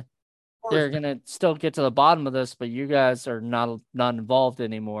said, they're gonna still get to the bottom of this, but you guys are not involved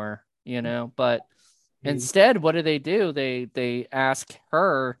anymore. But instead, what do? They ask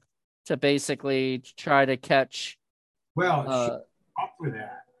her to basically try to catch. Well, she Uh, up with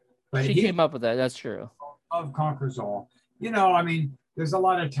that, but she he came up with that. That's true. love conquers all. I mean, there's a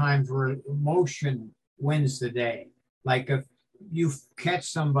lot of times where emotion wins the day. Like if you catch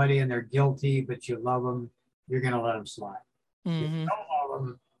somebody and they're guilty, but you love them, you're gonna let them slide. If you Hmm. don't love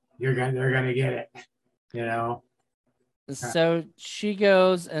them, they're gonna get it. You know. So she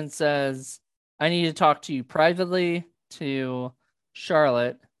goes and says, "I need to talk to you privately," to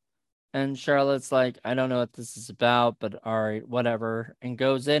Charlotte. And Charlotte's like, I don't know what this is about, but all right, whatever. And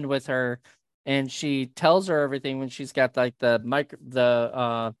goes in with her, and she tells her everything when she's got like the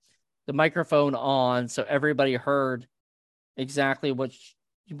microphone on, so everybody heard exactly what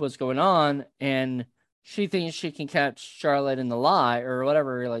was going on. And she thinks she can catch Charlotte in the lie or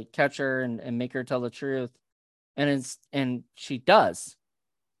whatever, like catch her and make her tell the truth. And she does.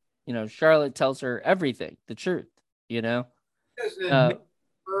 Charlotte tells her everything, the truth. You know. She doesn't Uh, admit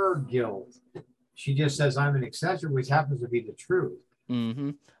her guilt. She just says I'm an accessory, which happens to be the truth.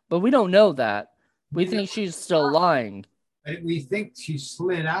 Mm-hmm. But we don't know that. We We know, think she's still lying. we think she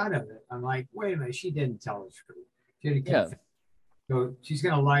slid out of it. I'm like, wait a minute, she didn't tell the truth. She didn't Yeah. confess. So she's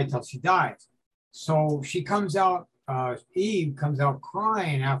gonna lie till she dies. So she comes out. Eve comes out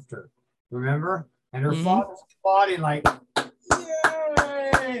crying after. Remember? And her Mm-hmm. father's applauding like,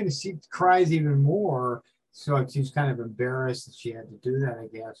 yay! And she cries even more. So she's kind of embarrassed that she had to do that, I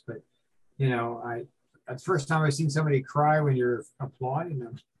guess. But that's the first time I've seen somebody cry when you're applauding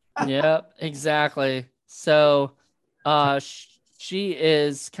them. Yep, exactly. So, she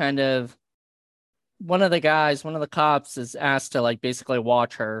is kind of one of the cops is asked to like basically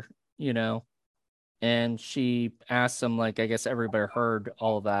watch her, and she asks him like, I guess everybody heard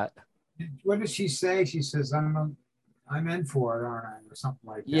all of that. What does she say? She says, I'm in for it, aren't I? Or something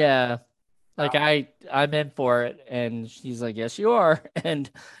like that. Yeah. Like I'm in for it, and she's like, "Yes, you are." And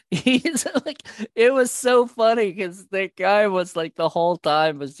he's like, it was so funny because the guy was like the whole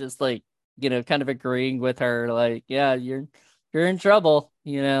time was just like, kind of agreeing with her, like, "Yeah, you're in trouble,"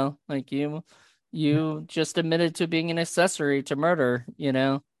 like you just admitted to being an accessory to murder.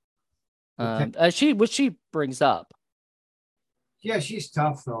 Which she brings up. Yeah, she's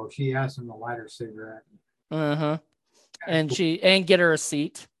tough though. She asked him to light her cigarette. Uh-huh. That's And cool. and get her a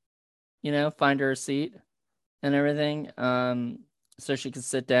seat, find her a seat and everything. So she can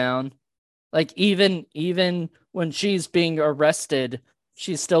sit down. Like even when she's being arrested,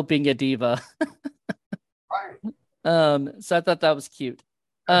 she's still being a diva. Right. So I thought that was cute.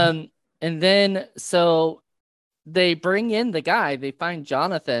 And then so they bring in the guy, they find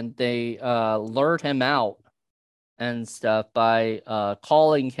Jonathan, they lured him out and stuff by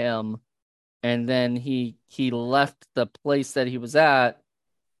calling him, and then he left the place that he was at,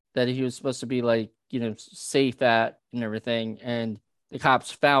 that he was supposed to be like, safe at and everything, and the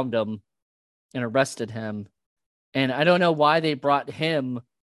cops found him and arrested him. And I don't know why they brought him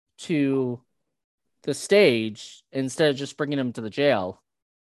to the stage instead of just bringing him to the jail.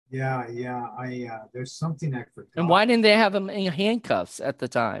 Yeah, yeah. I there's something I And forgot. why didn't they have him in handcuffs at the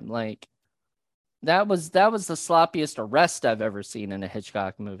time? Like that was the sloppiest arrest I've ever seen in a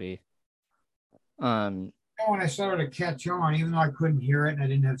Hitchcock movie. Um, When I started to catch on, even though I couldn't hear it and I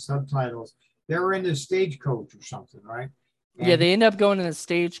didn't have subtitles, they were in the stagecoach or something, right? yeah, And they end up going in the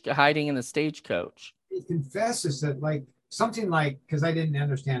stage, hiding in the stagecoach. he confesses that like something like because I didn't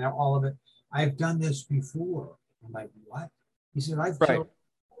understand all of it. I've done this before. I'm like, what? He said, I've Right. killed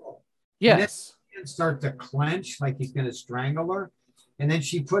people. And then Yes. he start to clench like he's going to strangle her. and then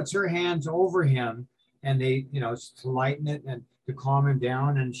she puts her hands over him, and they, to lighten it and to calm him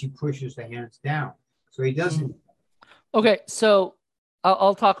down, and she pushes the hands down, so he doesn't. Okay, so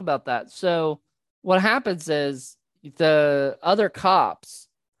I'll talk about that. So what happens is the other cops,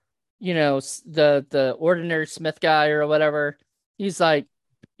 the ordinary Smith guy or whatever, he's like,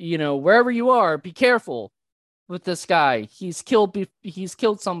 wherever you are, be careful with this guy. He's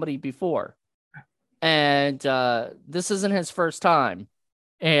killed somebody before, and this isn't his first time,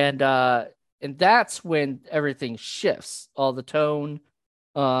 and that's when everything shifts. All the tone,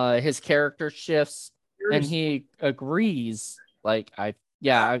 his character shifts, and he agrees. Like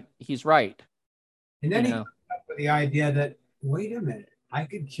he's right. And then he comes up with the idea that, wait a minute, I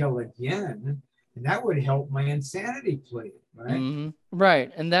could kill again, and that would help my insanity plea, right? Mm-hmm.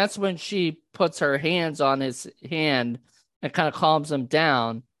 Right. And that's when she puts her hands on his hand and kind of calms him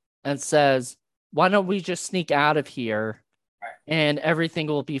down and says, why don't we just sneak out of here and everything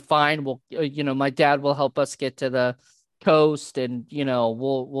will be fine. We'll, my dad will help us get to the coast and,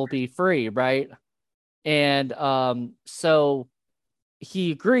 we'll be free. Right. And so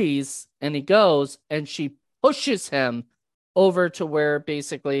he agrees and he goes and she pushes him over to where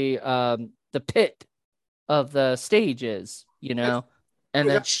basically the pit of the stage is, and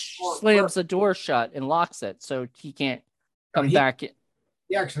then slams the door shut and locks it so he can't come back in.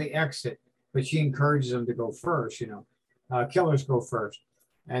 He actually exit, but she encourages him to go first, killers go first.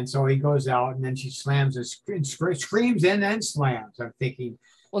 And so he goes out and then she slams and screams and then slams. I'm thinking.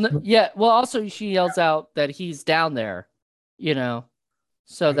 Well, no, yeah. Well, also she yells out that he's down there,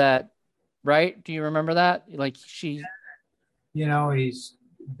 so that, right? Do you remember that? Like he's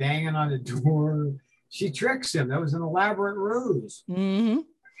banging on the door. She tricks him. That was an elaborate ruse. Mm-hmm.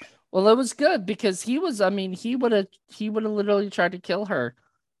 Well, it was good because he would have literally tried to kill her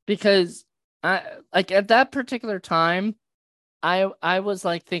because at that particular time, I was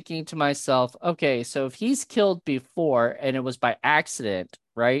like thinking to myself, okay, so if he's killed before and it was by accident,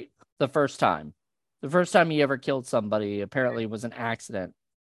 right? The first time he ever killed somebody apparently was an accident,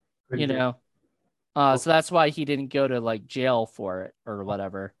 so that's why he didn't go to like jail for it or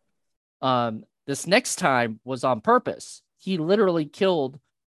whatever. This next time was on purpose. He literally killed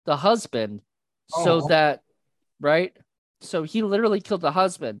the husband that, right? So he literally killed the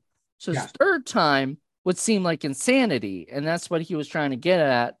husband. So his third time would seem like insanity. And that's what he was trying to get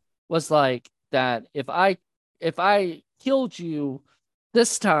at, was like that if I killed you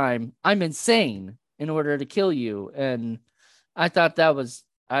this time, I'm insane in order to kill you. And I thought that was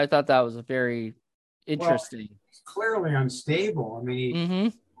a very interesting. Well, he's clearly unstable. I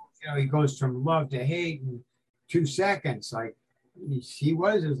mean, he goes from love to hate in 2 seconds. Like he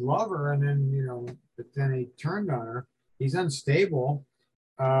was his lover, and then but then he turned on her. He's unstable.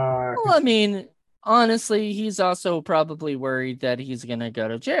 Well, I mean, honestly, he's also probably worried that he's gonna go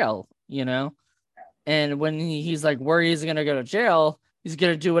to jail. And when he's like worried he's gonna go to jail, he's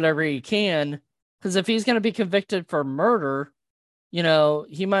gonna do whatever he can. Because if he's gonna be convicted for murder,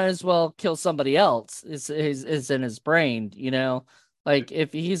 he might as well kill somebody else. Is in his brain, Like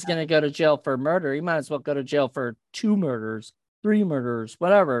if he's gonna go to jail for murder, he might as well go to jail for 2 murders, 3 murders,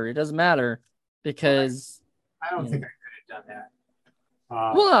 whatever. It doesn't matter because I don't think I could have done that.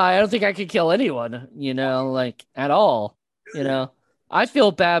 Well, I don't think I could kill anyone, like at all. I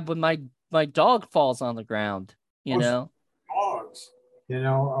feel bad when my dog falls on the ground. Dogs.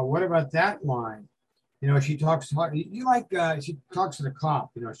 What about that line? She talks to she talks to the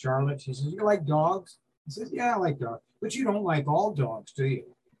cop. Charlotte. She says, "You like dogs?" He says, "Yeah, I like dogs, but you don't like all dogs, do you?"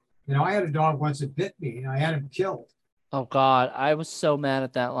 I had a dog once that bit me, and I had him killed. Oh God, I was so mad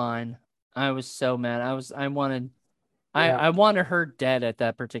at that line. I was so mad. I wanted her dead at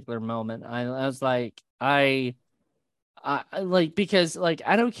that particular moment. I was like, I like, because like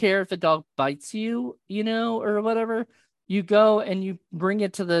I don't care if a dog bites you, or whatever. You go and you bring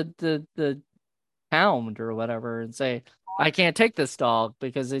it to the hound or whatever and say, I can't take this dog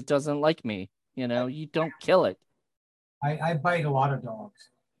because it doesn't like me. You don't kill it. I bite a lot of dogs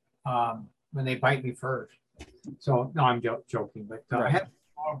when they bite me first. So no, I'm joking, but I had a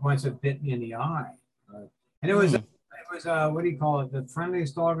dog once that bit me in the eye, and it was what do you call it? The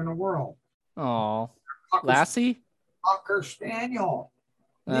friendliest dog in the world. Oh, Lassie? Cocker Spaniel.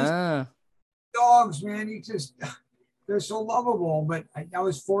 Ah. Dogs, man, they're so lovable. But I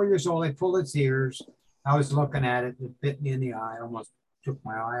was 4 years old. I pulled its ears. I was looking at it. It bit me in the eye. Almost took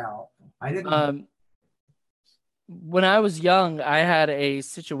my eye out. I didn't. When I was young, I had a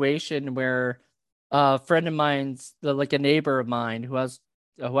situation where a friend of mine's, like a neighbor of mine who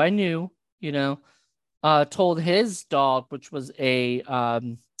I knew, told his dog, which was it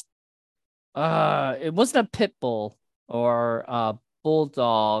wasn't a pit bull or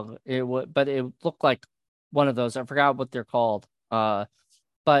bulldog. But it looked like one of those. I forgot what they're called.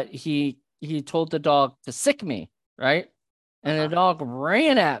 But he told the dog to sick me, right? And the dog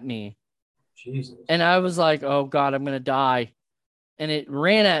ran at me. Jesus. And I was like, oh God, I'm gonna die. And it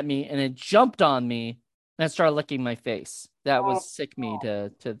ran at me and it jumped on me and it started licking my face. That was sick me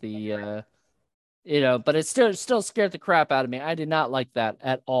to the but it still scared the crap out of me. I did not like that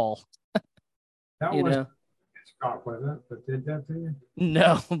at all. That You was know? Scott, was it? That did that to you?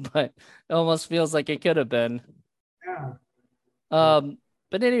 No, but it almost feels like it could have been. Yeah.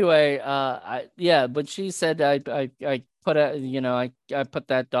 But anyway, but she said I put I put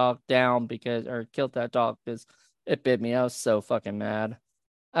that dog down or killed that dog because it bit me. I was so fucking mad.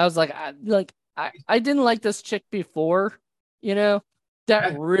 I was like, I didn't like this chick before, you know,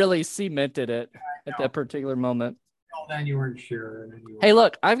 that really cemented it at that particular moment. Well, then you weren't sure. Hey,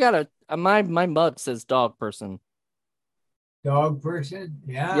 look, I've got my mug says dog person. Dog person?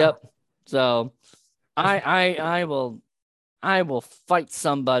 Yeah. Yep. So I will fight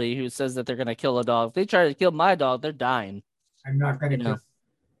somebody who says that they're gonna kill a dog. If they try to kill my dog, they're dying. I'm not going to kill.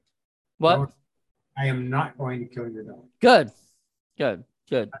 What? No, I am not going to kill your dog. Good.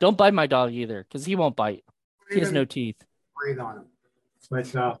 Don't bite my dog either, because he won't bite. He has no teeth. Breathe on him.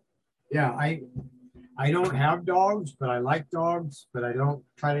 But yeah, I don't have dogs, but I like dogs, but I don't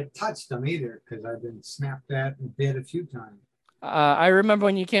try to touch them either because I've been snapped at and bit a few times. I remember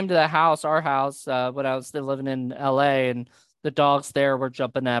when you came to our house, when I was still living in LA, and the dogs there were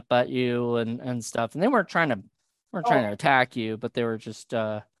jumping up at you and stuff, and they weren't trying to attack you, but they were just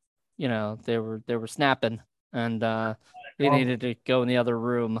they were snapping, and they needed to go in the other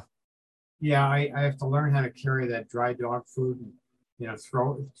room. Yeah, I have to learn how to carry that dry dog food and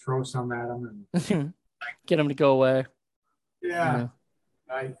throw some at them and get them to go away. Yeah,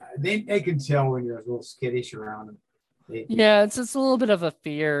 they can tell when you're a little skittish around them. It's a little bit of a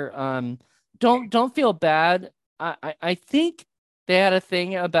fear. Don't feel bad. I think they had a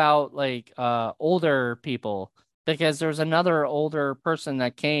thing about like older people, because there's another older person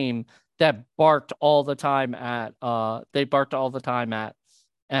that came that barked all the time at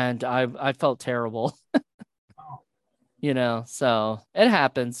and I felt terrible. So it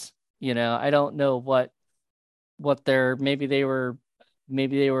happens. I don't know what maybe they were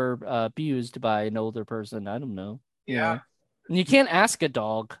abused by an older person. I don't know. Yeah. And you can't ask a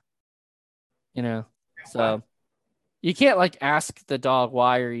dog, so you can't like ask the dog,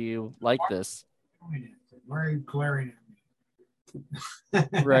 why are you like this? Why are you glaring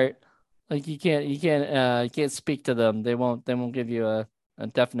at me? Right. Like you can't speak to them. They won't give you a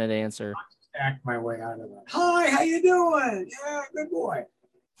definite answer. I'll just act my way out of that. Hi, how you doing? Yeah, good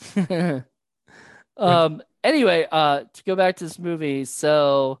boy. Anyway, to go back to this movie,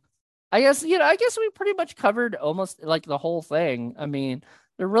 so I guess we pretty much covered almost like the whole thing. I mean,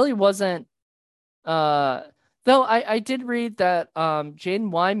 there really wasn't though I did read that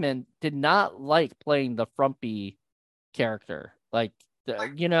Jane Wyman did not like playing the frumpy character, like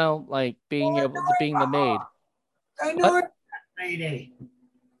like being the maid. I know it, lady.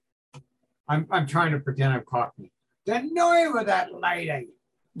 I'm trying to pretend I'm Cockney. Annoyed with that lady.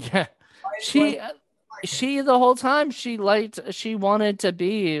 Yeah, she the whole time she wanted to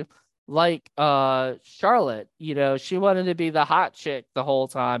be like Charlotte. She wanted to be the hot chick the whole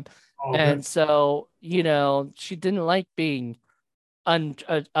time. And so, she didn't like being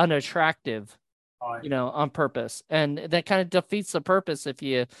unattractive, on purpose. And that kind of defeats the purpose if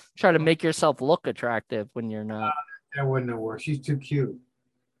you try to make yourself look attractive when you're not. That wouldn't have worked. She's too cute.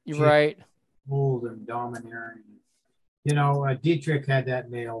 You're right. Old and domineering. Dietrich had that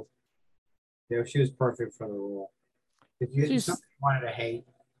nailed. She was perfect for the role. If you something you wanted to hate.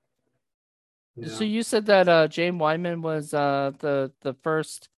 So you said that Jane Wyman was the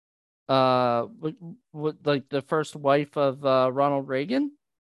first like the first wife of Ronald Reagan?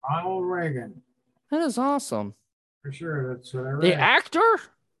 Ronald Reagan. That is awesome. For sure, that's what I read. The actor?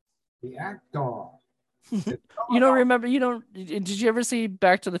 The actor. Did you ever see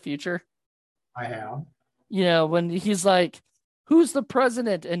Back to the Future? I have. When he's like, who's the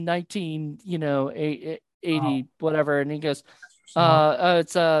president in 1980 whatever, and he goes,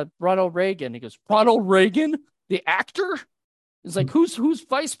 it's Ronald Reagan. He goes, Ronald Reagan, the actor? It's like, who's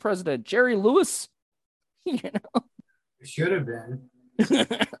vice president? Jerry Lewis? It should have been.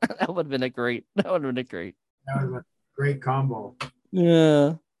 That would have been great. That was a great combo.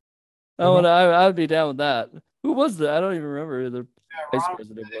 Yeah. I'd be down with that. Who was that? I don't even remember who the vice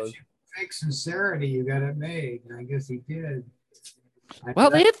president was. Fake sincerity, you got it made. And I guess he did. Well,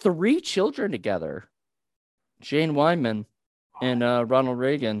 they had 3 children together. Jane Wyman and Ronald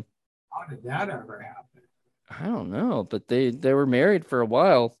Reagan. How did that ever happen? I don't know, but they were married for a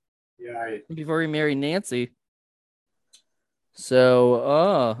while Yeah, before he married Nancy.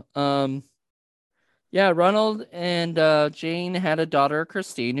 So, yeah, Ronald and Jane had a daughter,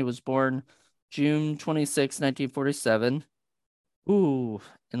 Christine, who was born June 26, 1947. Ooh,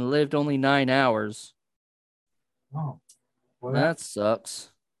 and lived only 9 hours. oh, well, that, That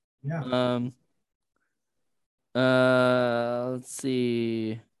sucks. yeah. Um, let's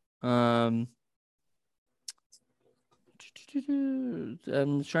see. Um,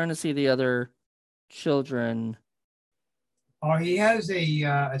 I'm trying to see the other children. Oh, he has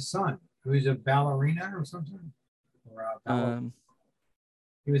a son who's a ballerina or something, or a ballet. Um,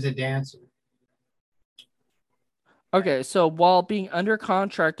 He was a dancer. okay, so while being under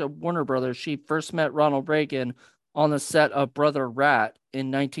contract at Warner Brothers, she first met Ronald Reagan on the set of Brother Rat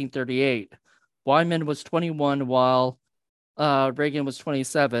in 1938. Wyman was 21 while Reagan was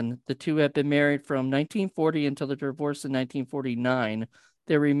 27. The two had been married from 1940 until their divorce in 1949.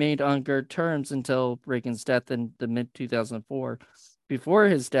 They remained on good terms until Reagan's death in the mid 2004. Before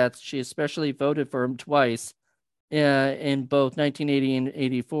his death, she especially voted for him twice in both 1980 and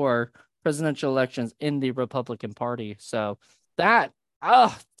 84 presidential elections in the Republican Party. So that,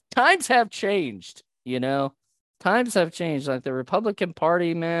 ah, times have changed, you know? Times have changed. Like the Republican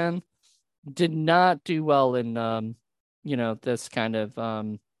Party, man, did not do well in this kind of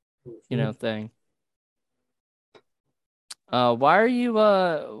thing. Why are you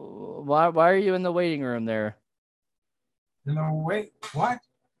why are you in the waiting room there? No, wait, what?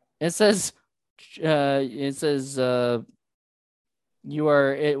 It says you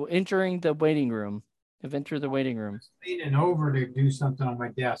are entering the waiting room. You've entered the waiting room. Leaning over to do something on my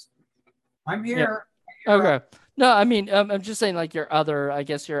desk. I'm Yeah. here. Okay. No, I mean, I'm just saying like I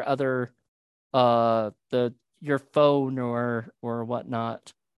guess your other the your phone or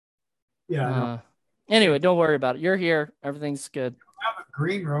whatnot. Yeah, no. Uh anyway, don't worry about it. You're here. Everything's good. Have a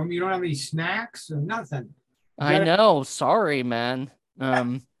green room. You don't have any snacks or nothing. You I got know. Sorry, man.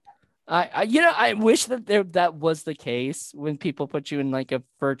 I wish that that was the case when people put you in like a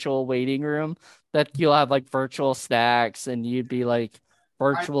virtual waiting room that you'll have like virtual snacks and you'd be like I,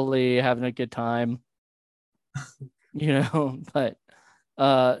 virtually having a good time, but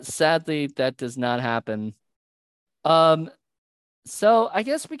sadly that does not happen. Um so I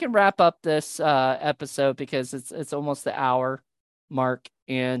guess we can wrap up this episode because it's almost the hour mark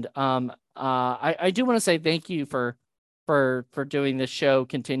and I do want to say thank you for doing this show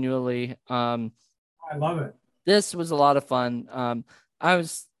continually. I love it. This was a lot of fun. I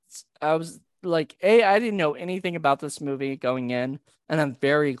was I was like, I didn't know anything about this movie going in, and I'm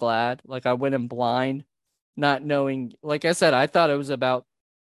very glad. Like I went in blind, not knowing. Like I said, I thought it was about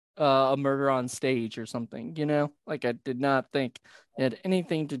a murder on stage or something. Like I did not think it had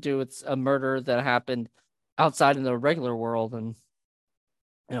anything to do with a murder that happened outside in the regular world, and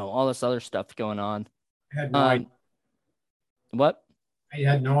all this other stuff going on. I had no idea. Um, what? I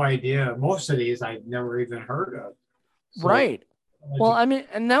had no idea. Most of these I'd never even heard of. So Right. Well, I mean,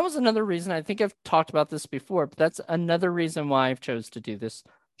 and that was another reason. I think I've talked about this before, but that's another reason why I've chose to do this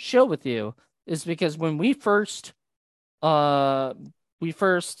show with you is because when uh we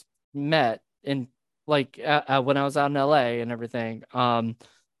first met in like when I was out in LA and everything,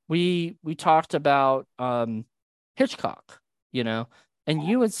 we talked about Hitchcock, and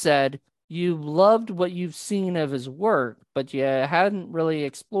you had said you loved what you've seen of his work, but you hadn't really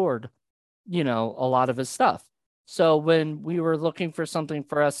explored, a lot of his stuff. So when we were looking for something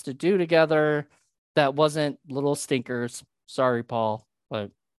for us to do together that wasn't Little Stinkers, sorry, Paul,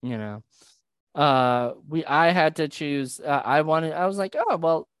 but you know, I had to choose. I was like, oh,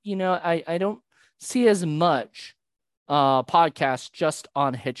 well, I don't see as much podcast just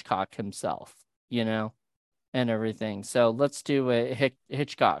on Hitchcock himself, and everything. So let's do a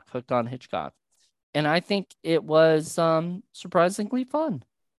Hitchcock, Hooked on Hitchcock. And I think it was surprisingly fun,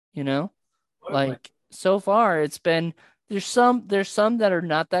 you know? Like so far it's been there's some that are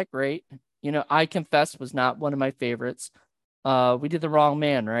not that great. I Confess was not one of my favorites. We did The Wrong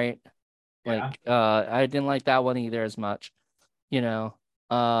Man, right? yeah, Like I didn't like that one either as much, you know.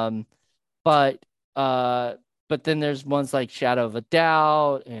 Um but uh but then there's ones like Shadow of a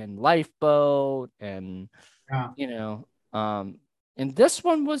Doubt and Lifeboat and yeah. you know, and this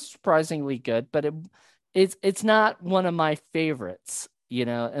one was surprisingly good, but it's not one of my favorites,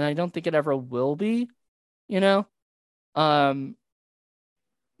 and I don't think it ever will be, you know. Um,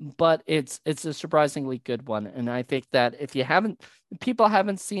 but it's a surprisingly good one, and I think that if people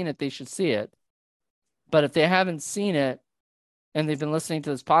haven't seen it, they should see it. But if they haven't seen it and they've been listening to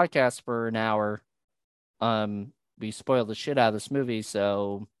this podcast for an hour, we spoiled the shit out of this movie,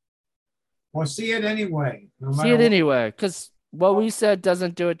 so Well, see it anyway, no See matter it what. anyway, because what we said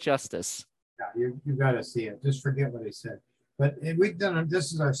doesn't do it justice. Yeah, you got to see it. Just forget what I said. But we've done.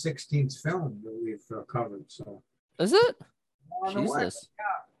 This is our 16th film that we've covered. So Is it? on the way. Jesus.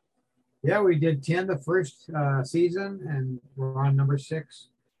 Yeah, we did 10 the first season, and we're on number 6.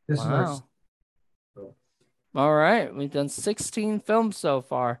 This is our. Wow. So, All right. We've done 16 films so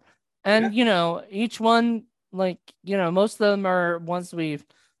far. yeah. And, each one, like, most of them are ones we've,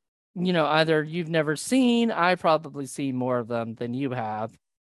 either you've never seen. I probably seen more of them than you have.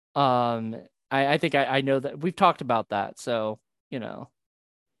 Um, I think I know that we've talked about that. So, you know,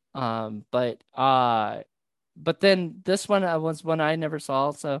 um, but, uh, but then this one was one I never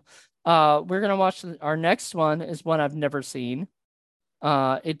saw. So, we're going to watch our next one is one I've never seen.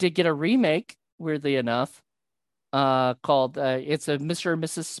 It did get a remake, weirdly enough, called it's a Mr. and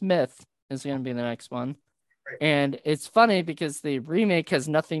Mrs. Smith is going to be the next one. And it's funny because the remake has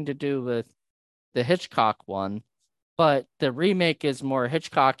nothing to do with the Hitchcock one, but the remake is more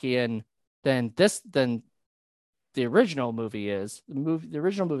Hitchcockian than the original movie is. The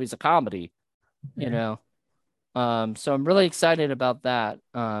original movie is a comedy, you Okay. know. So I'm really excited about that.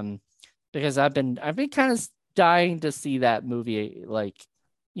 Because I've been kind of dying to see that movie, like,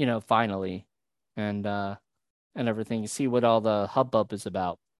 finally, and everything. See what all the hubbub is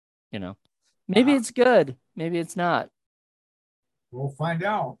about. You know, maybe Uh, it's good, maybe it's not. we'll find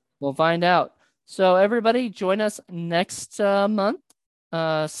out. We'll find out. So everybody, join us next month,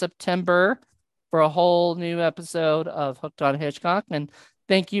 September, for a whole new episode of Hooked on Hitchcock. And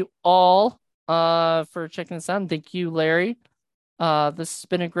thank you all for checking this out. And thank you, Larry. This has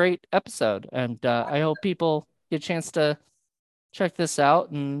been a great episode, and I hope people get a chance to check this out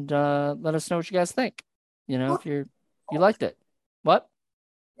and let us know what you guys think. If you liked it. What?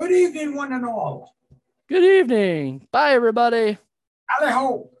 Good evening, one and all. Good evening. Bye, everybody. Hally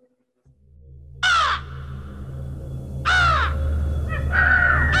ho.